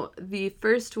know, the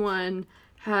first one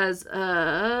has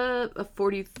a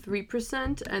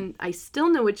 43%, and I Still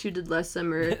Know What You Did Last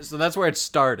Summer. So that's where it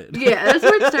started. Yeah, that's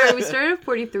where it started. We started at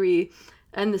 43,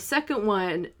 and the second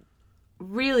one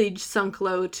really sunk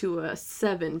low to a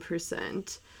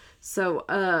 7%. So,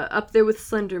 up there with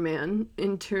Slender Man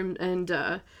and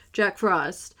Jack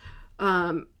Frost.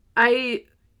 I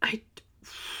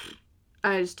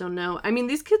just don't know. I mean,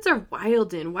 these kids are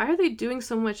wildin'. Why are they doing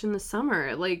so much in the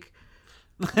summer? Like,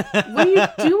 what are you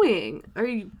doing? Are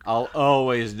you... I'll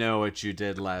always know what you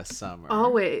did last summer.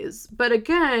 Always. But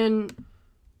again,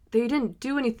 they didn't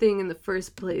do anything in the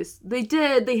first place. They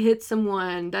did. They hit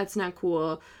someone. That's not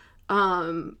cool.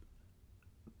 But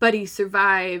he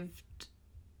survived.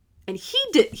 And he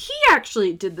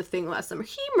actually did the thing last summer.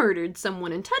 He murdered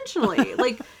someone intentionally.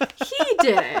 Like, he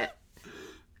did it.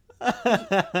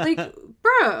 Like,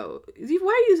 bro,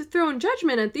 why are you throwing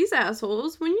judgment at these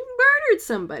assholes when you murdered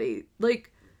somebody?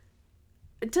 Like,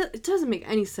 it doesn't make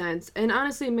any sense. And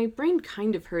honestly, my brain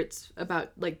kind of hurts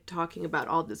about, like, talking about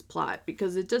all this plot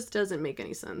because it just doesn't make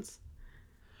any sense.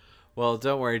 Well,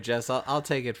 don't worry, Jess. I'll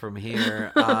take it from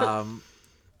here.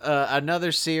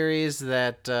 Another series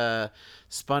that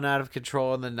spun out of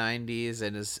control in the 90s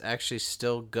and is actually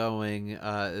still going,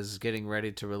 is getting ready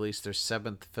to release their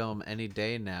 7th film any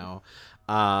day now.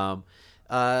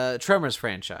 Tremors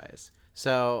franchise.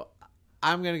 So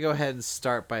I'm going to go ahead and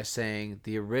start by saying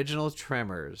the original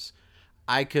Tremors,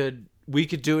 we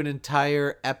could do an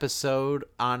entire episode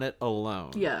on it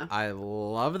alone. Yeah. I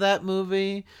love that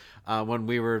movie. When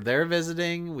we were there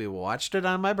visiting, we watched it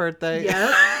on my birthday. Yeah,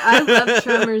 I love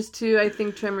Tremors too. I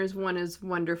think Tremors 1 is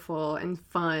wonderful and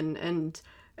fun and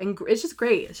it's just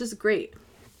great. It's just great.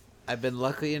 I've been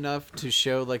lucky enough to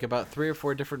show like about 3 or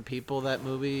 4 different people that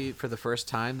movie for the first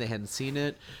time. They hadn't seen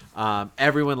it.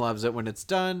 Everyone loves it when it's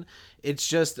done. It's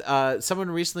just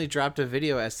someone recently dropped a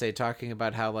video essay talking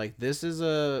about how like this is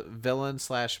a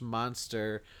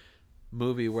villain/monster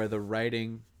movie where the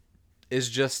writing is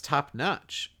just top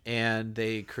notch, and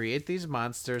they create these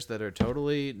monsters that are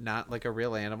totally not like a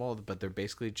real animal, but they're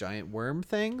basically giant worm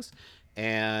things.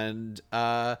 And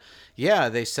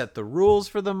they set the rules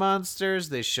for the monsters.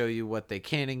 They show you what they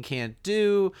can and can't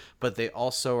do, but they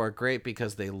also are great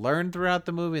because they learn throughout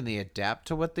the movie and they adapt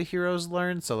to what the heroes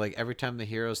learn. So like every time the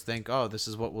heroes think, oh, this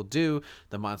is what we'll do,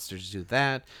 the monsters do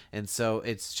that. And so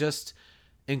it's just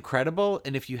incredible.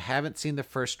 And if you haven't seen the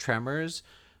first Tremors,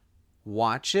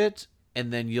 watch it,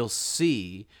 and then you'll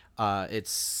see It's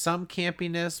some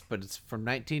campiness, but it's from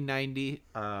 1990.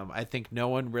 I think no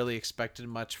one really expected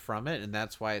much from it, and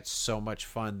that's why it's so much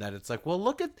fun. That it's like, well,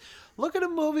 look at a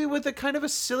movie with a kind of a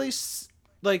silly,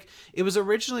 like it was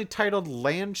originally titled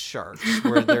Land Sharks,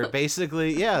 where they're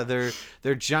basically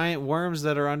they're giant worms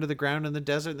that are under the ground in the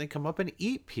desert, and they come up and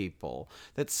eat people.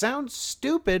 That sounds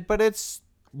stupid, but it's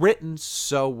written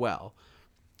so well.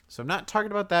 So I'm not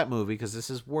talking about that movie because this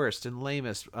is worst and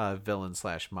lamest villain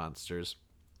 / monsters.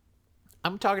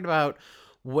 I'm talking about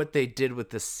what they did with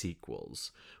the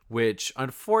sequels, which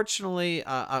unfortunately,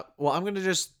 well, I'm going to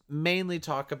just mainly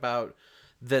talk about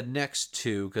the next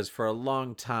two because for a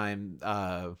long time,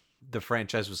 the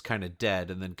franchise was kind of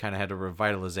dead and then kind of had a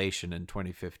revitalization in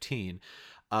 2015.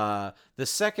 The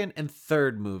second and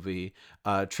third movie,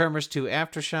 Tremors 2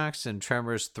 Aftershocks and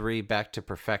Tremors 3 Back to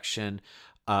Perfection.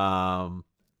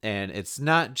 And it's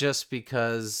not just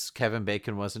because Kevin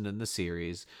Bacon wasn't in the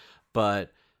series,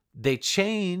 but they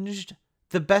changed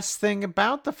the best thing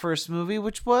about the first movie,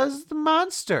 which was the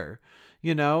monster.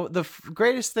 You know, the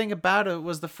greatest thing about it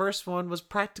was the first one was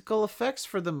practical effects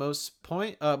for the most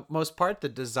part.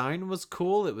 The design was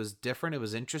cool. It was different. It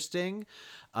was interesting.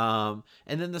 And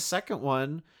then the second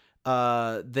one,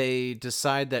 they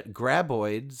decide that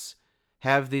graboids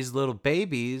have these little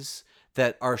babies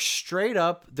that are straight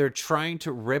up. They're trying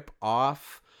to rip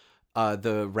off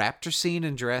the raptor scene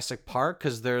in Jurassic Park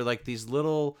because they're like these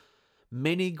little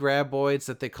mini graboids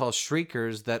that they call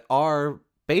shriekers that are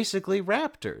basically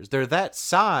raptors. They're that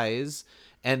size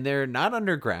and they're not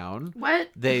underground. What?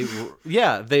 They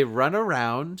run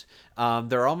around.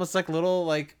 They're almost like little,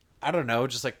 like, I don't know,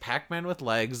 just like Pac-Man with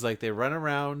legs. Like they run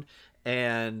around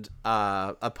and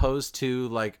opposed to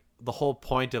like the whole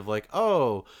point of like,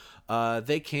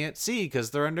 they can't see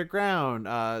because they're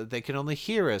underground. They can only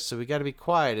hear us, so we got to be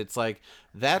quiet. It's like,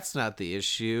 that's not the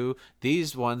issue.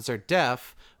 These ones are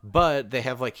deaf, but they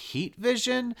have like heat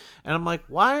vision. And I'm like,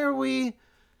 why are we...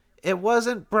 It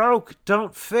wasn't broke.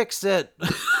 Don't fix it.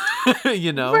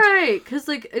 You know? Right, because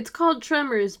like it's called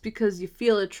Tremors because you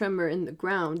feel a tremor in the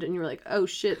ground and you're like, oh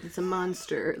shit, it's a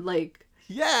monster. Like...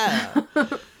 Yeah.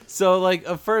 So like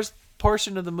a first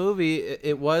portion of the movie,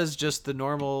 it was just the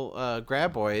normal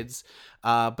graboids,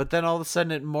 but then all of a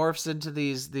sudden it morphs into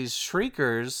these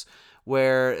shriekers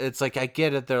where it's like, I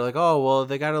get it, they're like, oh well,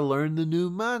 they got to learn the new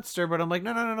monster, but I'm like,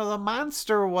 no, the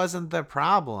monster wasn't the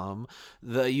problem.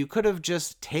 You could have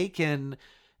just taken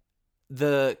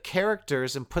the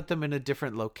characters and put them in a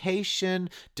different location,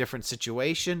 different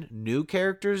situation, new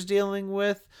characters dealing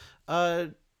with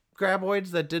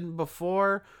graboids that didn't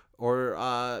before,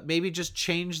 or maybe just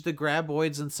change the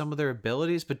graboids and some of their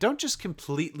abilities, but don't just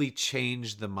completely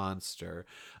change the monster.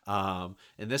 And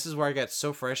this is where I got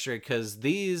so frustrated because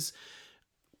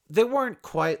they weren't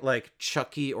quite like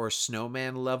Chucky or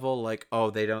Snowman level, like, oh,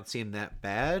 they don't seem that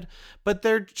bad, but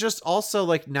they're just also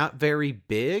like not very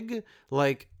big.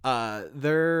 Like,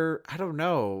 they're, I don't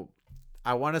know.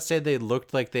 I want to say they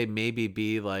looked like they maybe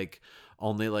be like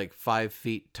only like 5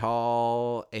 feet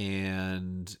tall,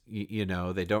 and you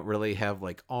know, they don't really have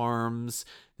like arms.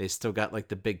 They still got like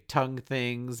the big tongue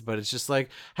things, but it's just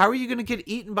like, how are you going to get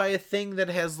eaten by a thing that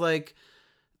has like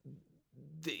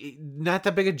not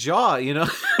that big a jaw, you know?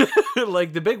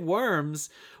 Like the big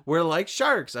worms were like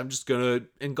sharks. I'm just gonna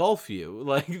engulf you.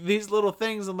 Like these little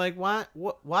things, I'm like,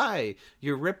 why?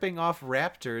 You're ripping off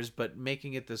raptors but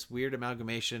making it this weird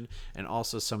amalgamation. And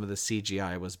also some of the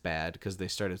CGI was bad because they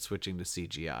started switching to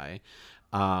CGI.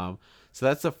 So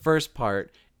that's the first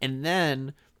part. And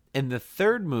then in the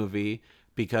third movie,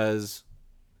 because,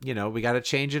 you know, we got to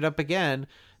change it up again,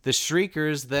 the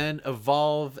shriekers then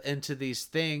evolve into these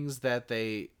things that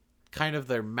they kind of,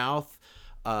 their mouth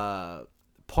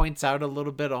points out a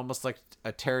little bit, almost like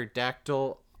a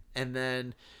pterodactyl, and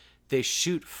then they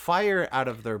shoot fire out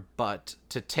of their butt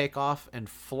to take off and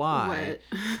fly.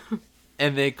 What?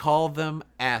 And they call them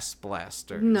ass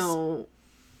blasters. No.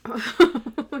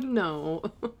 No.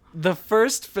 The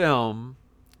first film,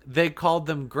 they called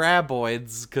them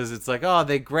graboids because it's like, oh,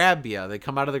 they grab you. They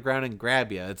come out of the ground and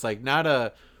grab you. It's like not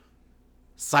a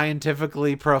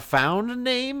scientifically profound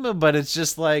name, but it's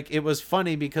just like, it was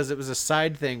funny because it was a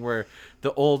side thing where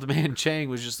the old man Chang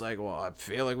was just like, well, I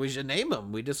feel like we should name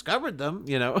them. We discovered them,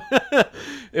 you know.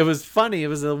 It was funny. It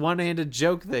was a one-handed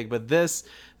joke thing, but this,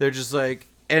 they're just like,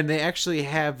 and they actually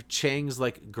have Chang's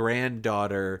like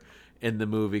granddaughter in the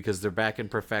movie because they're back in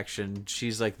Perfection.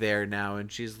 She's like there now,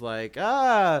 and she's like,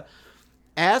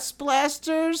 ass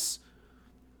blasters?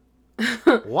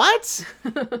 What?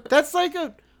 That's like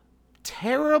a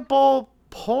terrible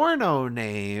porno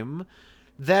name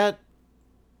that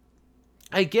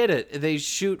I get it. They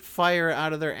shoot fire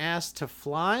out of their ass to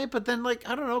fly, but then, like,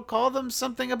 I don't know, call them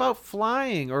something about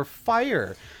flying or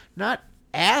fire, not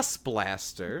ass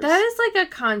blasters. That is like a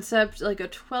concept, like a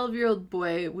 12-year-old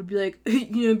boy would be like,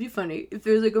 it'd be funny if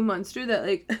there's like a monster that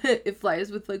like it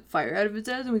flies with like fire out of its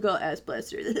ass and we call it ass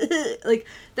blaster. Like,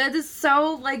 that is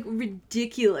so like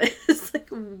ridiculous. Like,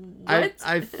 what?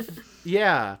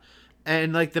 Yeah.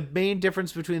 And like the main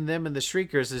difference between them and the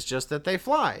Shriekers is just that they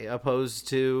fly opposed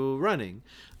to running.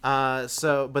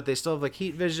 But they still have like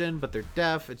heat vision, but they're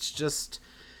deaf. It's just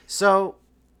so.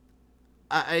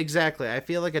 Exactly. I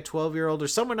feel like a 12-year-old or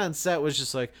someone on set was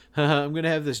just like, I'm going to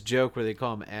have this joke where they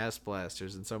call them ass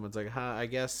blasters. And someone's like, I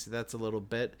guess that's a little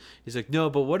bit. He's like, no,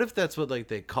 but what if that's what like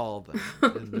they call them?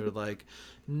 And they're like,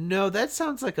 no, that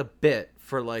sounds like a bit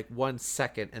for like 1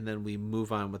 second. And then we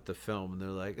move on with the film. And they're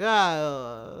like,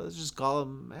 let's just call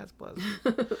them ass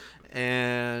blasters.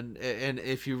 and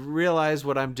if you realize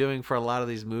what I'm doing for a lot of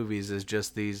these movies is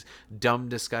just these dumb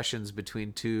discussions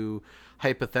between two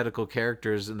hypothetical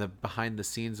characters in the behind the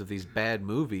scenes of these bad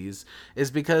movies, is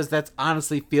because that's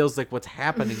honestly feels like what's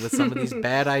happening with some of these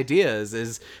bad ideas.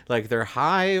 Is like they're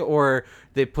high, or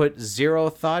they put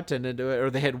zero thought into it, or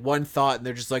they had one thought and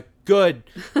they're just like, good,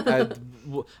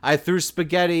 I threw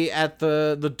spaghetti at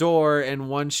the door and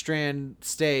one strand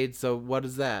stayed, so what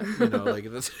is that,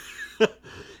 like this.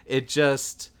 It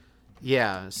just,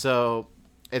 yeah, so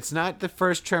it's not the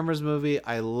first Tremors movie.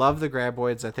 I love the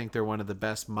Graboids. I think they're one of the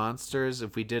best monsters.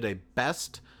 If we did a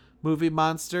best movie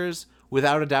monsters,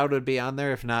 without a doubt it would be on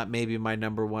there. If not, maybe my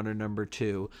number 1 or number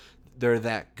 2. They're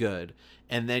that good.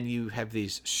 And then you have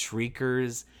these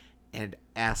Shriekers and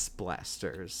ass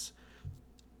blasters.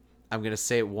 I'm going to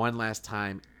say it one last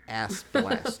time. Ass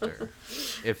blaster.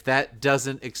 If that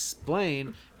doesn't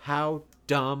explain how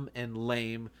dumb and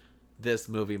lame this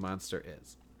movie monster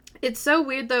is. It's so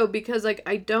weird though, because like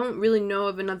I don't really know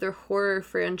of another horror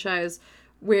franchise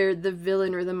where the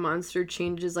villain or the monster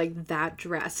changes like that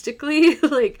drastically.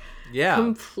 Like, yeah,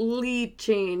 complete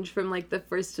change from like the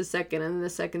first to second and the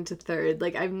second to third.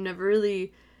 Like, I've never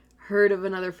really heard of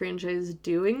another franchise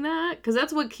doing that, because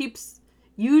that's what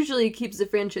usually keeps the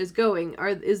franchise going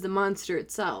is the monster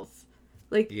itself.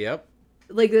 Like, yep.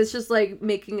 Like, it's just like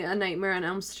making A Nightmare on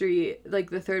Elm Street. Like,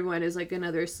 the third one is like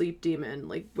another sleep demon.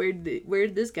 Like, where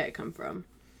did this guy come from?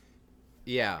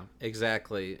 Yeah,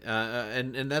 exactly.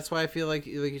 And that's why I feel like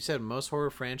you said, most horror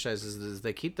franchises is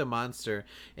they keep the monster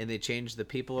and they change the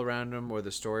people around them or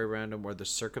the story around them or the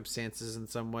circumstances in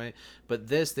some way. But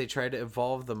this, they try to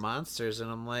evolve the monsters, and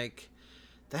I'm like,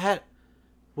 that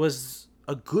was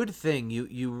a good thing.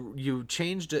 You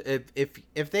changed it.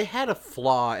 If they had a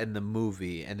flaw in the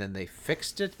movie and then they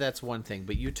fixed it, that's one thing,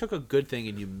 but you took a good thing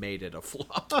and you made it a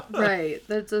flaw. Right.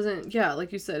 That doesn't, yeah,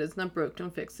 like you said, it's not broke,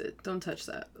 don't fix it, don't touch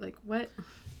that. Like, what?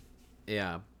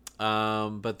 Yeah.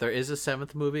 But there is a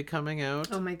 7th movie coming out.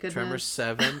 Oh my goodness. Tremors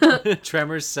 7.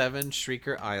 Tremors 7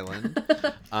 Shrieker Island.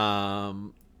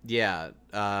 Yeah.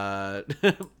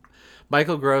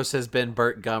 Michael Gross has been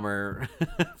Burt Gummer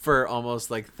for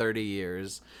almost like 30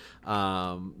 years.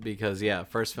 Because, yeah,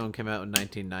 first film came out in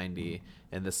 1990,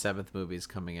 and the 7th movie is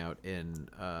coming out in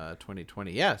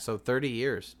 2020. Yeah, so 30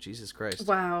 years. Jesus Christ.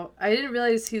 Wow. I didn't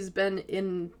realize he's been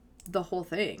in the whole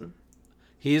thing.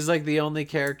 He's like the only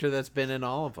character that's been in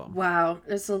all of them. Wow.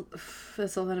 That's a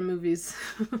lot of movies.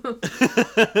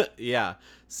 Yeah.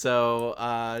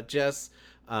 So, Jess...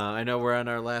 I know we're on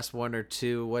our last 1 or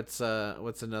 2. What's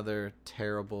another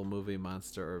terrible movie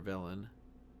monster or villain?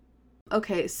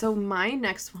 Okay, so my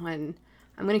next one,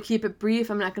 I'm going to keep it brief.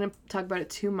 I'm not going to talk about it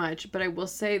too much, but I will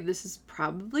say this is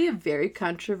probably a very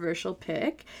controversial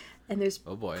pick, and there's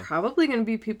probably going to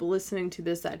be people listening to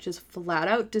this that just flat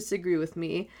out disagree with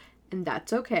me, and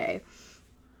that's okay.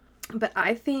 But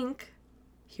I think,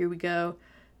 here we go,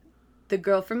 the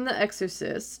girl from The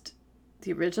Exorcist,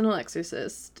 the original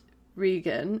Exorcist,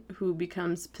 Regan, who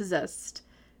becomes possessed,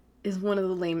 is one of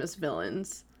the lamest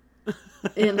villains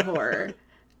in horror.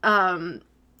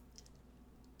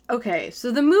 Okay,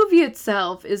 so the movie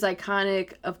itself is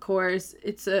iconic, of course.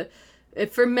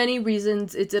 For many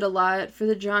reasons, it did a lot for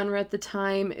the genre at the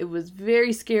time. It was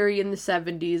very scary in the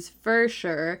 70s, for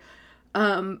sure.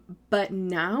 But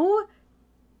now,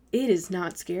 it is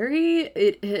not scary.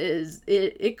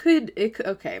 It could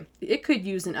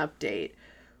use an update.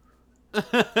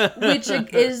 Which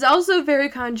is also a very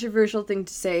controversial thing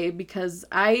to say, because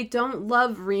I don't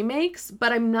love remakes,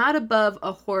 but I'm not above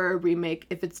a horror remake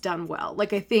if it's done well.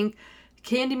 Like, I think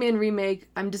Candyman remake,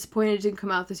 I'm disappointed it didn't come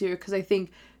out this year, because I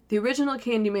think the original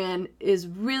Candyman is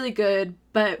really good,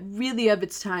 but really of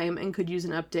its time and could use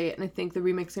an update, and I think the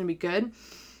remake's going to be good.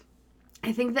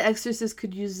 I think The Exorcist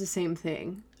could use the same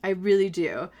thing. I really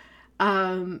do.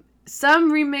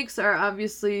 Some remakes are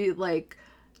obviously like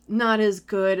not as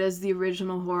good as the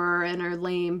original horror and are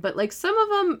lame, but like some of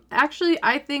them actually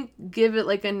I think give it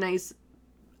like a nice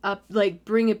up, like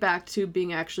bring it back to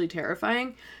being actually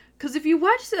terrifying. Because if you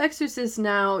watch The Exorcist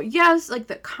now, yes, like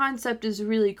the concept is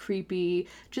really creepy.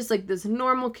 Just like this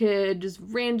normal kid just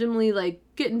randomly like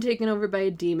getting taken over by a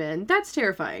demon. That's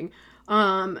terrifying.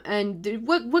 And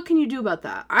what can you do about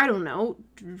that? I don't know.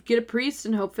 Get a priest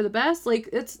and hope for the best.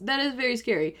 Like that is very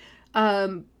scary.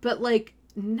 But like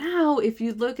now, if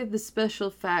you look at the special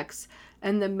effects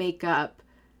and the makeup,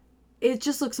 it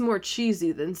just looks more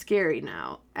cheesy than scary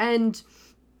now. And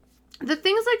the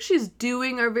things like she's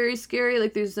doing are very scary.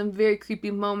 Like there's some very creepy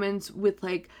moments with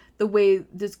like the way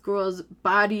this girl's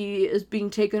body is being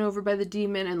taken over by the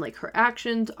demon, and like her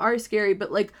actions are scary,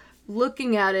 but like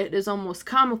looking at it is almost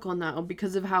comical now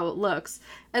because of how it looks.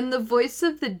 And the voice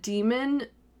of the demon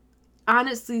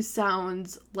honestly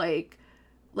sounds like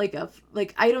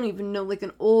I don't even know, like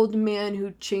an old man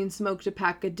who chain smoked a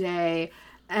pack a day,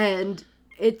 and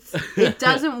it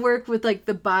doesn't work with like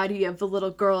the body of the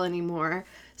little girl anymore.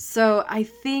 So I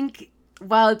think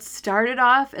while it started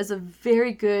off as a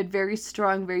very good, very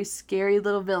strong, very scary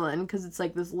little villain, because it's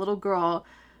like this little girl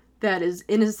that is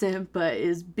innocent but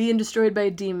is being destroyed by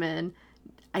a demon,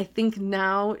 I think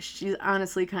now she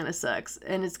honestly kind of sucks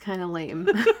and it's kind of lame.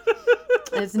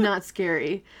 It's not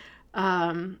scary.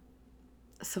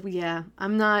 So yeah,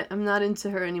 I'm not into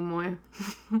her anymore.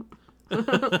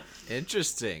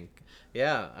 Interesting.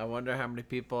 Yeah, I wonder how many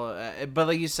people. But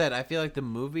like you said, I feel like the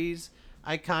movie's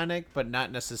iconic, but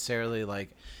not necessarily like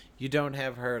you don't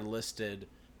have her listed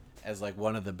as like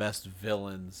one of the best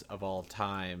villains of all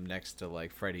time next to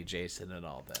like Freddy, Jason, and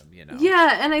all them. You know.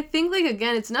 Yeah, and I think like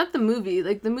again, it's not the movie.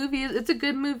 Like the movie, it's a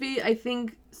good movie. I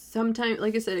think sometimes,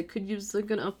 like I said, it could use like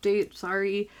an update.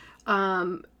 Sorry.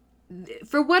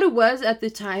 For what it was at the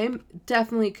time,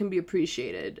 definitely can be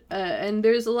appreciated. And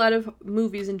there's a lot of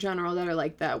movies in general that are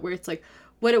like that, where it's like,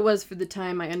 what it was for the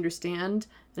time, I understand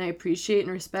and I appreciate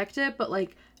and respect it. But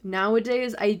like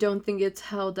nowadays, I don't think it's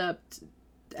held up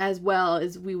as well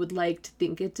as we would like to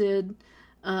think it did.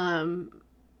 Because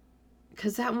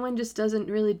that one just doesn't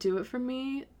really do it for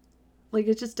me. Like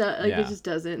it just does. Like it just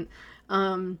doesn't.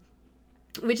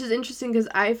 Which is interesting because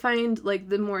I find like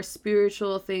the more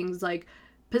spiritual things like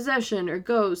possession or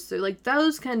ghosts or like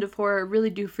those kind of horror really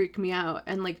do freak me out.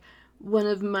 And like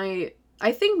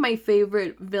I think my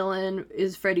favorite villain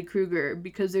is Freddy Krueger,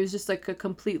 because there's just like a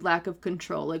complete lack of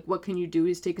control. Like what can you do?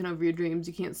 He's taking over your dreams.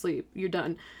 You can't sleep. You're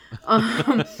done.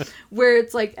 Where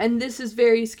it's like, and this is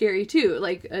very scary too.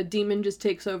 Like a demon just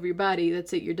takes over your body.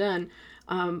 That's it. You're done.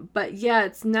 But yeah,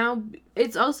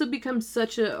 it's also become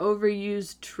such an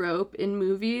overused trope in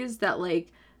movies that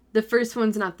like the first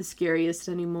one's not the scariest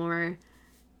anymore.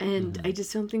 And I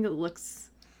just don't think it looks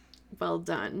well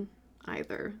done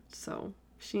either. So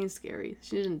she ain't scary.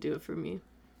 She didn't do it for me.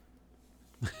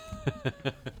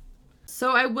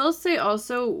 So I will say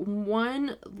also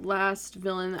one last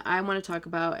villain that I want to talk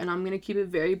about, and I'm going to keep it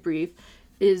very brief,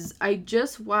 is I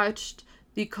just watched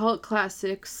the cult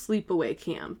classic Sleepaway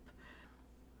Camp.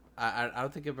 I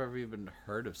don't think I've ever even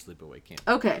heard of Sleepaway Camp.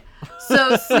 Okay.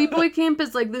 So Sleepaway Camp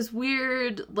is like this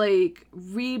weird, like,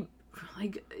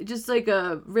 just like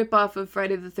a ripoff of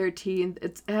Friday the 13th.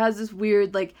 It has this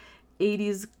weird, like,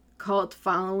 80s cult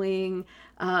following.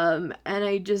 And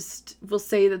I just will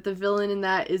say that the villain in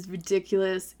that is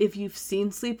ridiculous. If you've seen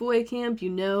Sleepaway Camp, you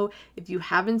know. If you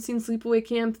haven't seen Sleepaway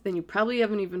Camp, then you probably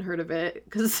haven't even heard of it,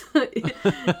 because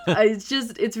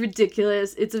it's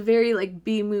ridiculous. It's a very like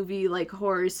B-movie, like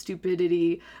horror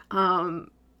stupidity. And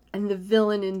the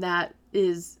villain in that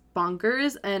is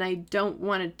bonkers, and I don't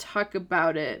want to talk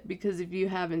about it because if you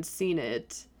haven't seen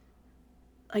it,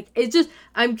 like, it's just,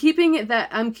 I'm keeping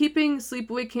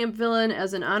Sleepaway Camp villain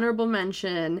as an honorable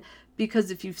mention,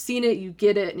 because if you've seen it, you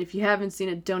get it, and if you haven't seen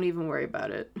it, don't even worry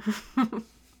about it.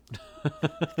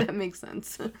 If that makes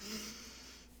sense.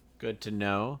 Good to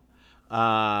know.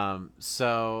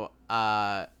 So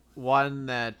one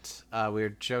that we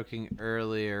were joking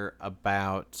earlier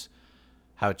about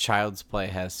how Child's Play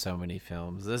has so many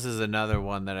films. This is another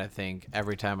one that I think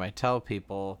every time I tell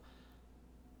people,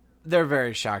 they're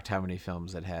very shocked how many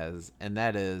films it has, and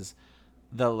that is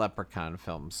the Leprechaun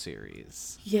film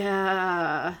series.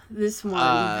 Yeah, this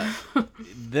one.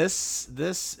 This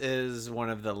is one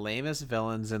of the lamest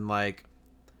villains, and like,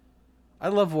 I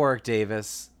love Warwick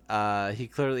Davis. He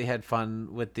clearly had fun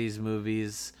with these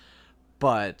movies,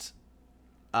 but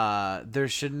there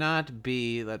should not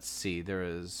be. Let's see, there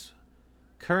is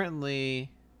currently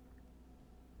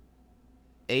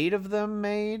 8 of them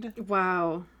made.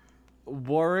 Wow.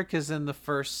 Warwick is in the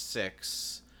first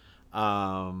 6.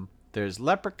 There's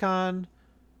Leprechaun,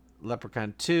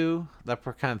 Leprechaun 2,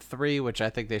 Leprechaun 3, which I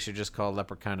think they should just call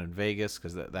Leprechaun in Vegas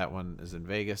because that one is in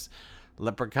Vegas.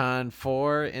 Leprechaun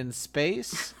 4 in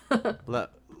space,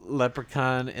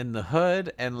 Leprechaun in the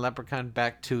Hood, and Leprechaun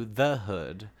Back to the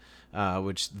Hood,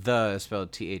 which the is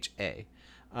spelled THA.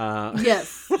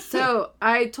 Yes. So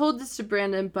I told this to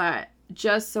Brandon, but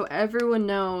just so everyone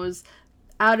knows,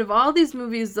 out of all these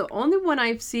movies, the only one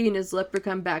I've seen is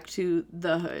Leprechaun Back to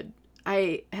the Hood.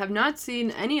 I have not seen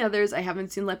any others. I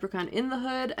haven't seen Leprechaun in the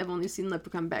Hood. I've only seen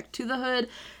Leprechaun Back to the Hood.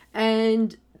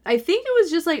 And I think it was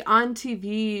just like on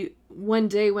TV one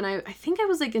day when I think I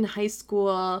was like in high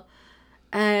school,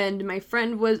 and my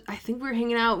friend was, I think we were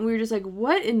hanging out and we were just like,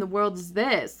 what in the world is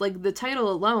this? Like the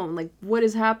title alone, like what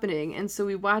is happening? And so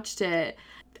we watched it.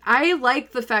 I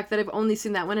like the fact that I've only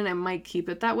seen that one and I might keep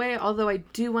it that way. Although I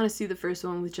do want to see the first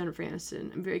one with Jennifer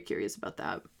Aniston. I'm very curious about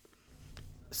that.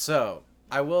 So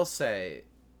I will say,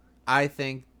 I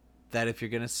think that if you're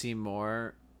going to see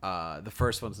more, the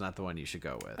first one's not the one you should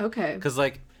go with. Okay. Because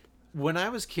like, when I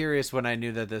was curious, when I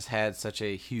knew that this had such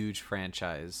a huge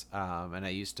franchise, and I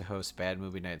used to host bad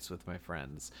movie nights with my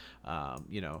friends,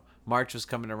 March was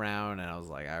coming around, and I was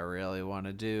like, I really want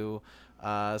to do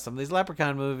some of these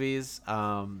Leprechaun movies.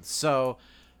 So,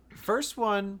 first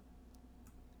one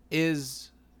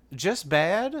is just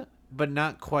bad, but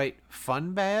not quite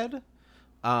fun bad.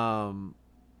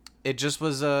 It just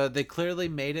was, they clearly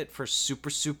made it for super,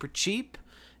 super cheap.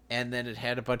 And then it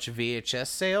had a bunch of VHS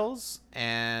sales,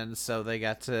 and so they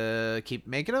got to keep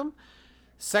making them.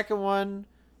 Second one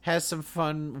has some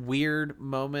fun, weird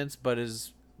moments, but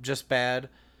is just bad.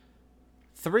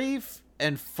 3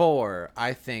 and 4,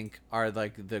 I think, are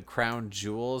like the crown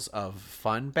jewels of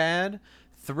fun bad.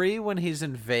 3 when he's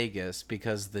in Vegas,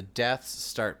 because the deaths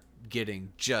start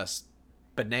getting just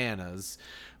bananas.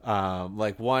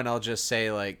 Like 1, I'll just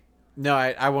say like, no,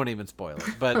 I won't even spoil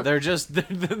it, but they're just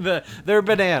they're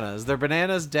bananas. They're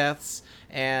bananas deaths,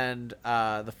 and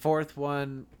the 4th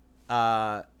one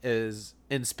is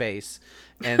in space,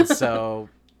 and so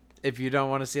if you don't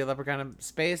want to see a leprechaun in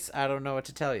space, I don't know what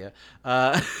to tell you.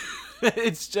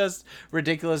 It's just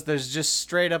ridiculous. There's just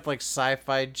straight up like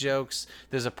sci-fi jokes.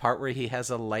 There's a part where he has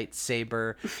a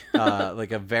lightsaber,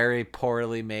 like a very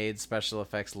poorly made special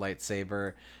effects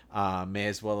lightsaber. May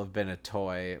as well have been a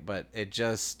toy, but it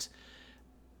just,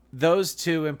 those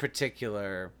 2 in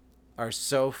particular are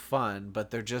so fun,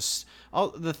 but they're just,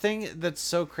 the thing that's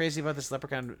so crazy about this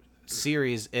Leprechaun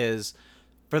series is,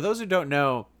 for those who don't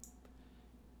know,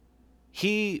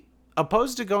 he,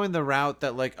 opposed to going the route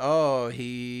that like, oh,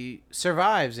 he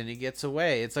survives and he gets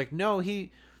away, it's like, no,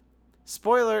 he,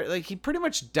 spoiler, like he pretty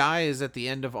much dies at the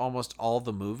end of almost all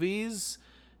the movies,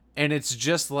 and it's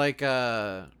just like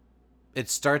it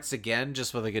starts again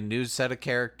just with like a new set of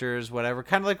characters, whatever,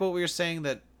 kind of like what we were saying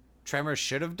that Tremor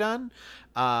should have done,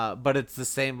 but it's the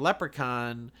same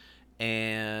Leprechaun,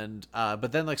 and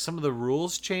but then like some of the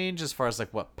rules change as far as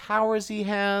like what powers he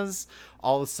has.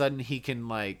 All of a sudden he can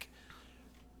like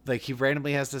he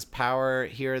randomly has this power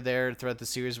here or there throughout the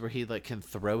series where he like can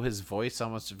throw his voice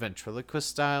almost ventriloquist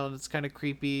style, and it's kind of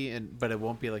creepy, and but it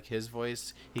won't be like his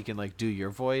voice. He can like do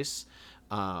your voice.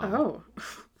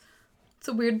 It's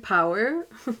a weird power.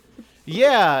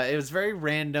 Yeah, it was very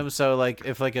random. So like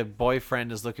if like a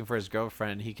boyfriend is looking for his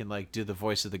girlfriend, he can like do the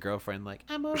voice of the girlfriend, like,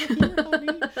 I'm over here,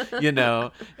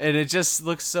 honey. And it just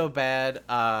looks so bad.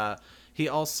 He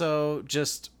also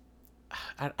just,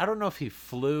 I don't know if he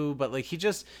flew, but like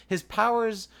his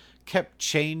powers kept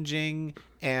changing,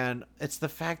 and it's the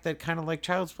fact that, kind of like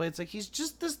Child's Play, it's like he's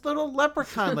just this little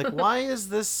leprechaun. Like, why is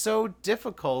this so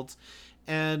difficult?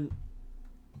 And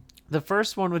the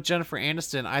first one with Jennifer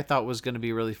Aniston, I thought was going to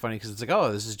be really funny because it's like,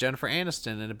 oh, this is Jennifer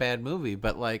Aniston in a bad movie.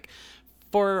 But like,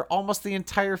 for almost the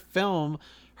entire film,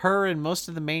 her and most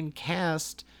of the main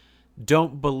cast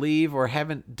don't believe or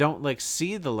don't like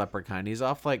see the leprechaun. He's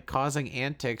off like causing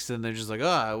antics, and they're just like, oh,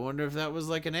 I wonder if that was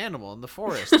like an animal in the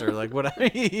forest or like what,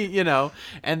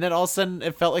 and then all of a sudden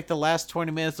it felt like the last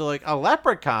 20 minutes are like, a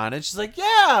leprechaun. It's just like,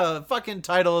 yeah, fucking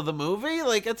title of the movie,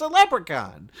 like, it's a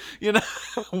leprechaun.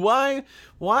 Why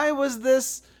was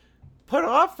this put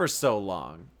off for so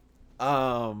long?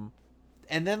 And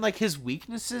then like his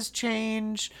weaknesses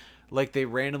change. Like they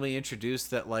randomly introduce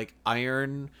that like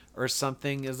iron or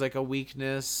something is like a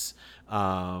weakness.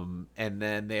 And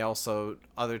then they also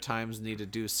other times need to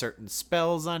do certain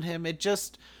spells on him.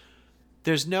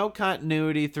 There's no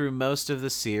continuity through most of the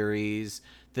series.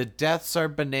 The deaths are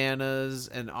bananas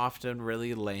and often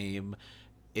really lame.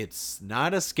 It's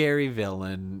not a scary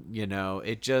villain,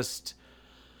 it just,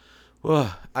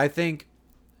 I think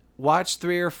watch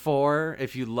 3 or 4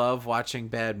 if you love watching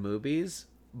bad movies,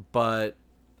 but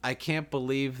I can't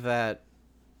believe that,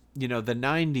 the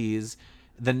 90s,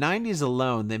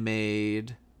 alone, they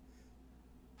made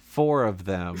 4 of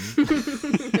them.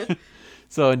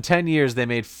 So in 10 years, they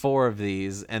made 4 of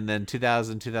these, and then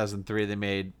 2000, 2003, they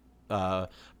made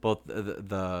both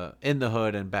the In the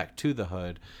Hood and Back to the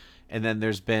Hood. And then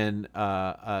there's been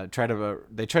they try to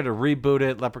reboot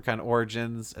it, Leprechaun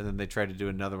Origins, and then they try to do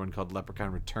another one called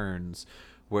Leprechaun Returns,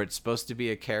 where it's supposed to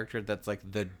be a character that's like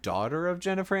the daughter of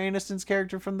Jennifer Aniston's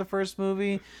character from the first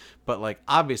movie, but like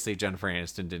obviously Jennifer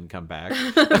Aniston didn't come back.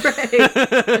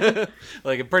 Right.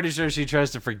 Like I'm pretty sure she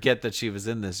tries to forget that she was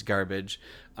in this garbage.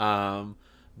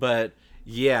 But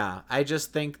yeah, I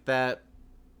just think that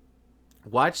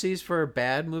watch these for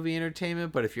bad movie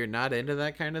entertainment, but if you're not into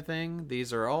that kind of thing,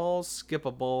 these are all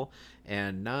skippable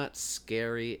and not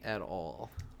scary at all.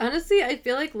 Honestly, I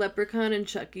feel like Leprechaun and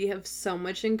Chucky have so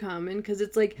much in common because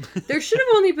it's like there should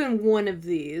have only been one of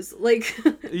these. Like,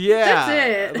 yeah,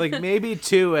 that's it. Like maybe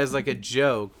 2 as like a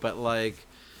joke, but like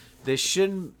they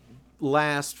shouldn't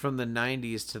last from the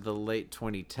 90s to the late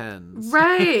 2010s.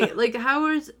 Right. Like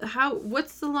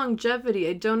what's the longevity?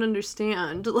 I don't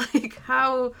understand. Like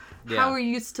how are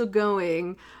you still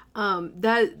going?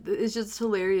 That is just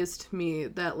hilarious to me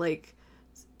that I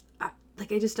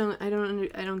just don't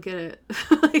get it.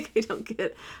 Like I don't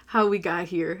get how we got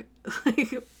here.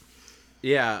 Like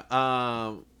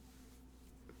yeah,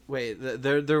 wait,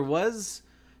 there was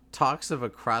talks of a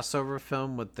crossover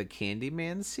film with the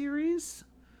Candyman series.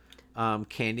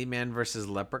 Candyman versus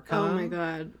Leprechaun. Oh my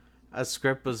god. A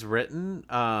script was written,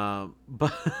 but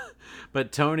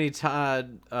Tony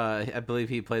Todd, I believe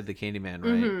he played the Candyman,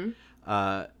 right?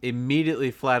 Mm-hmm.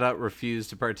 Immediately flat out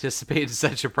refused to participate in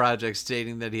such a project,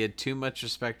 stating that he had too much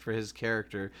respect for his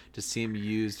character to see him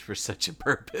used for such a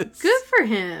purpose. Good for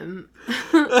him.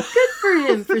 Good for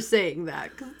him for saying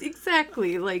that. 'Cause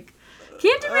exactly, like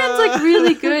Candyman's like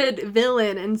really good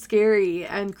villain and scary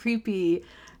and creepy.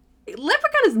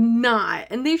 Leprechaun is not,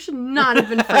 and they should not have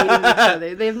been fighting each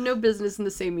other. They have no business in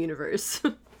the same universe.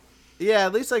 Yeah,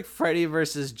 at least like Freddy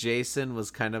versus Jason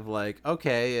was kind of like,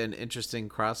 okay, an interesting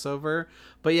crossover.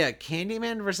 But yeah,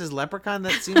 Candyman versus Leprechaun,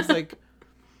 that seems like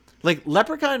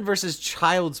Leprechaun versus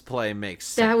Child's Play makes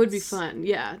sense. That would be fun.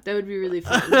 Yeah, that would be really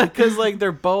fun. Because like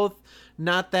they're both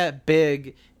not that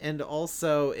big, and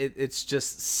also it's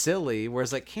just silly.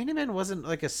 Whereas like Candyman wasn't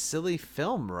like a silly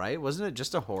film, right? Wasn't it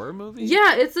just a horror movie?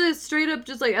 Yeah, it's a straight up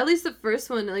just like, at least the first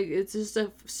one, like it's just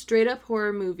a straight up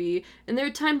horror movie. And there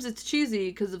are times it's cheesy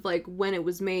because of like when it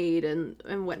was made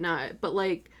and whatnot. But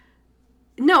like,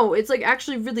 no, it's like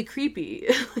actually really creepy.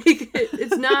 Like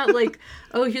it's not like,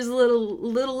 oh, here's a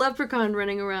little leprechaun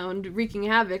running around wreaking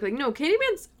havoc. Like no,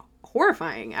 Candyman's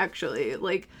horrifying actually.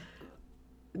 Like.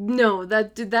 No,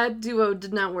 that duo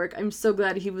did not work. I'm so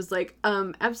glad he was like,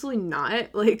 absolutely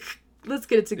not. Like, let's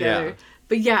get it together. Yeah.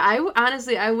 But yeah,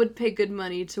 I would pay good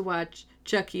money to watch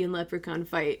Chucky and Leprechaun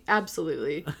fight.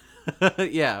 Absolutely.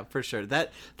 Yeah, for sure.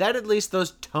 That at least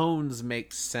those tones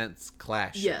make sense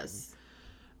clashing. Yes.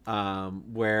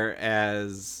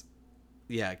 Whereas,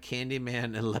 yeah,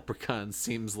 Candyman and Leprechaun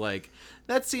seems like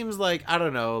I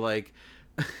don't know, like.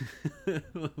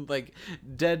 Like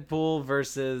Deadpool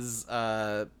versus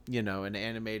an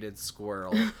animated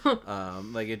squirrel.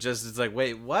 Like it's like,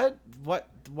 wait, what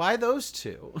why those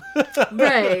two?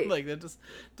 Right. Like that just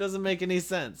doesn't make any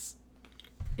sense.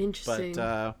 Interesting.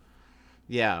 But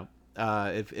yeah,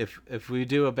 if we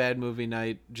do a bad movie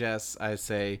night, Jess, I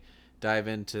say dive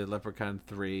into Leprechaun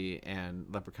 3 and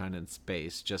Leprechaun in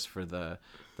Space just for the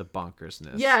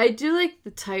bonkersness. Yeah, I do like the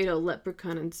title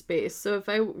Leprechaun in Space. So if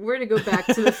I were to go back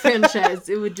to the franchise,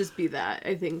 it would just be that.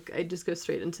 I think I'd just go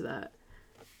straight into that.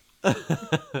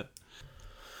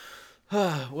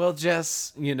 Well,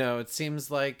 Jess, it seems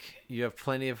like you have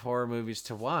plenty of horror movies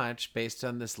to watch based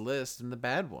on this list and the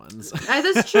bad ones.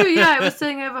 That's true. Yeah, I was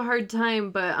saying I have a hard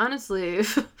time, but honestly,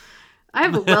 I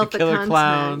have a wealth of Killer content.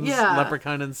 Clowns, yeah.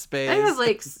 Leprechaun in Space. I have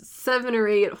like 7 or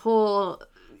 8 whole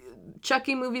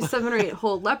Chucky movies, 7 or 8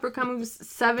 whole Leprechaun movies,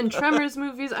 7 Tremors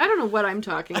movies. I don't know what I'm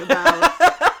talking about.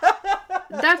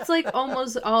 That's like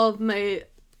almost all of my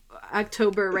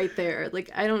October right there.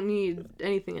 Like I don't need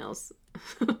anything else.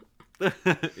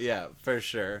 Yeah, for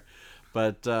sure.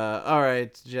 But all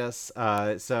right, Jess.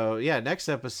 So yeah, next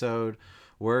episode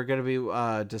we're gonna be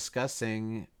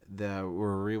discussing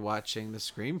we're rewatching the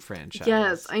Scream franchise.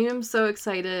 Yes, I am so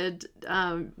excited.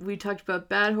 We talked about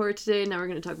bad horror today. Now we're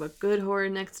going to talk about good horror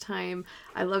next time.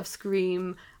 I love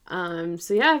Scream.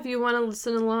 So yeah, if you want to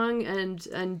listen along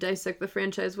and dissect the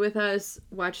franchise with us,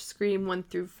 watch Scream 1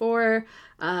 through 4.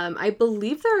 I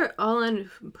believe they're all on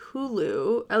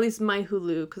Hulu, at least my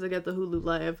Hulu, because I got the Hulu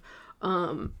Live.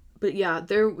 But yeah,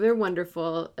 they're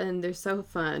wonderful and they're so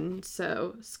fun.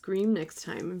 So Scream next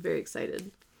time. I'm very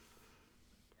excited.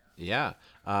 Yeah.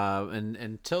 And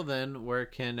until then, where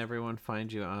can everyone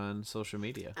find you on social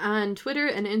media? On Twitter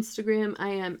and Instagram, I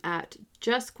am at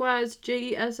Jeskwaz,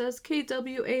 JESSKWAZZ.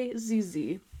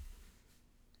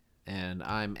 And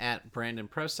I'm at Brandon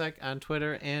Prosek on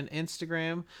Twitter and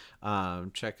Instagram.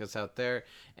 Check us out there.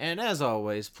 And as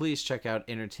always, please check out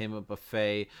Entertainment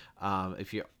Buffet.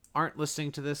 If you aren't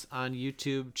listening to this on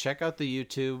YouTube, check out the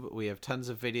YouTube. We have tons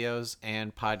of videos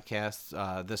and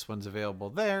podcasts. This one's available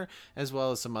there, as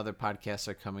well as some other podcasts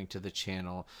are coming to the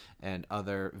channel and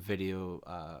other video,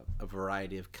 a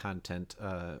variety of content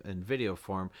in video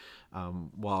form,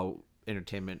 while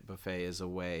Entertainment Buffet is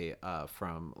away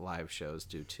from live shows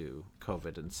due to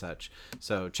COVID and such.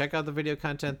 So check out the video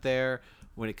content there.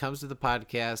 When it comes to the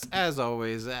podcast, as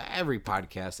always, every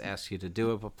podcast asks you to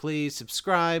do it, but please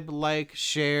subscribe, like,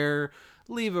 share,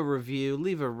 leave a review,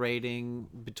 leave a rating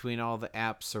between all the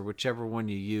apps or whichever one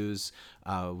you use.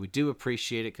 We do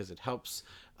appreciate it because it helps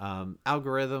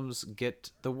algorithms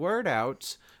get the word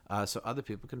out so other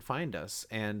people can find us.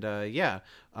 And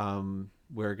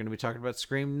we're going to be talking about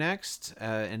Scream next.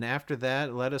 And after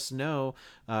that, let us know.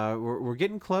 We're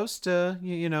getting close to,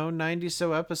 90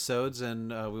 so episodes, and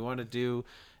we want to do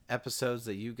episodes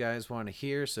that you guys want to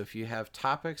hear. So if you have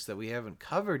topics that we haven't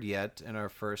covered yet in our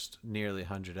first nearly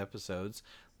 100 episodes,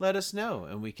 let us know,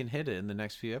 and we can hit it in the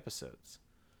next few episodes.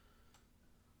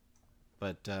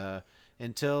 But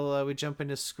until we jump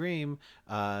into Scream,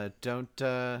 don't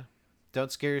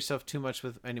scare yourself too much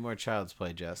with any more Child's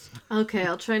Play, Jess. Okay,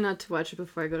 I'll try not to watch it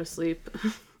before I go to sleep.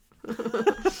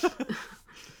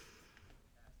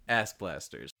 Ass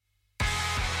blasters.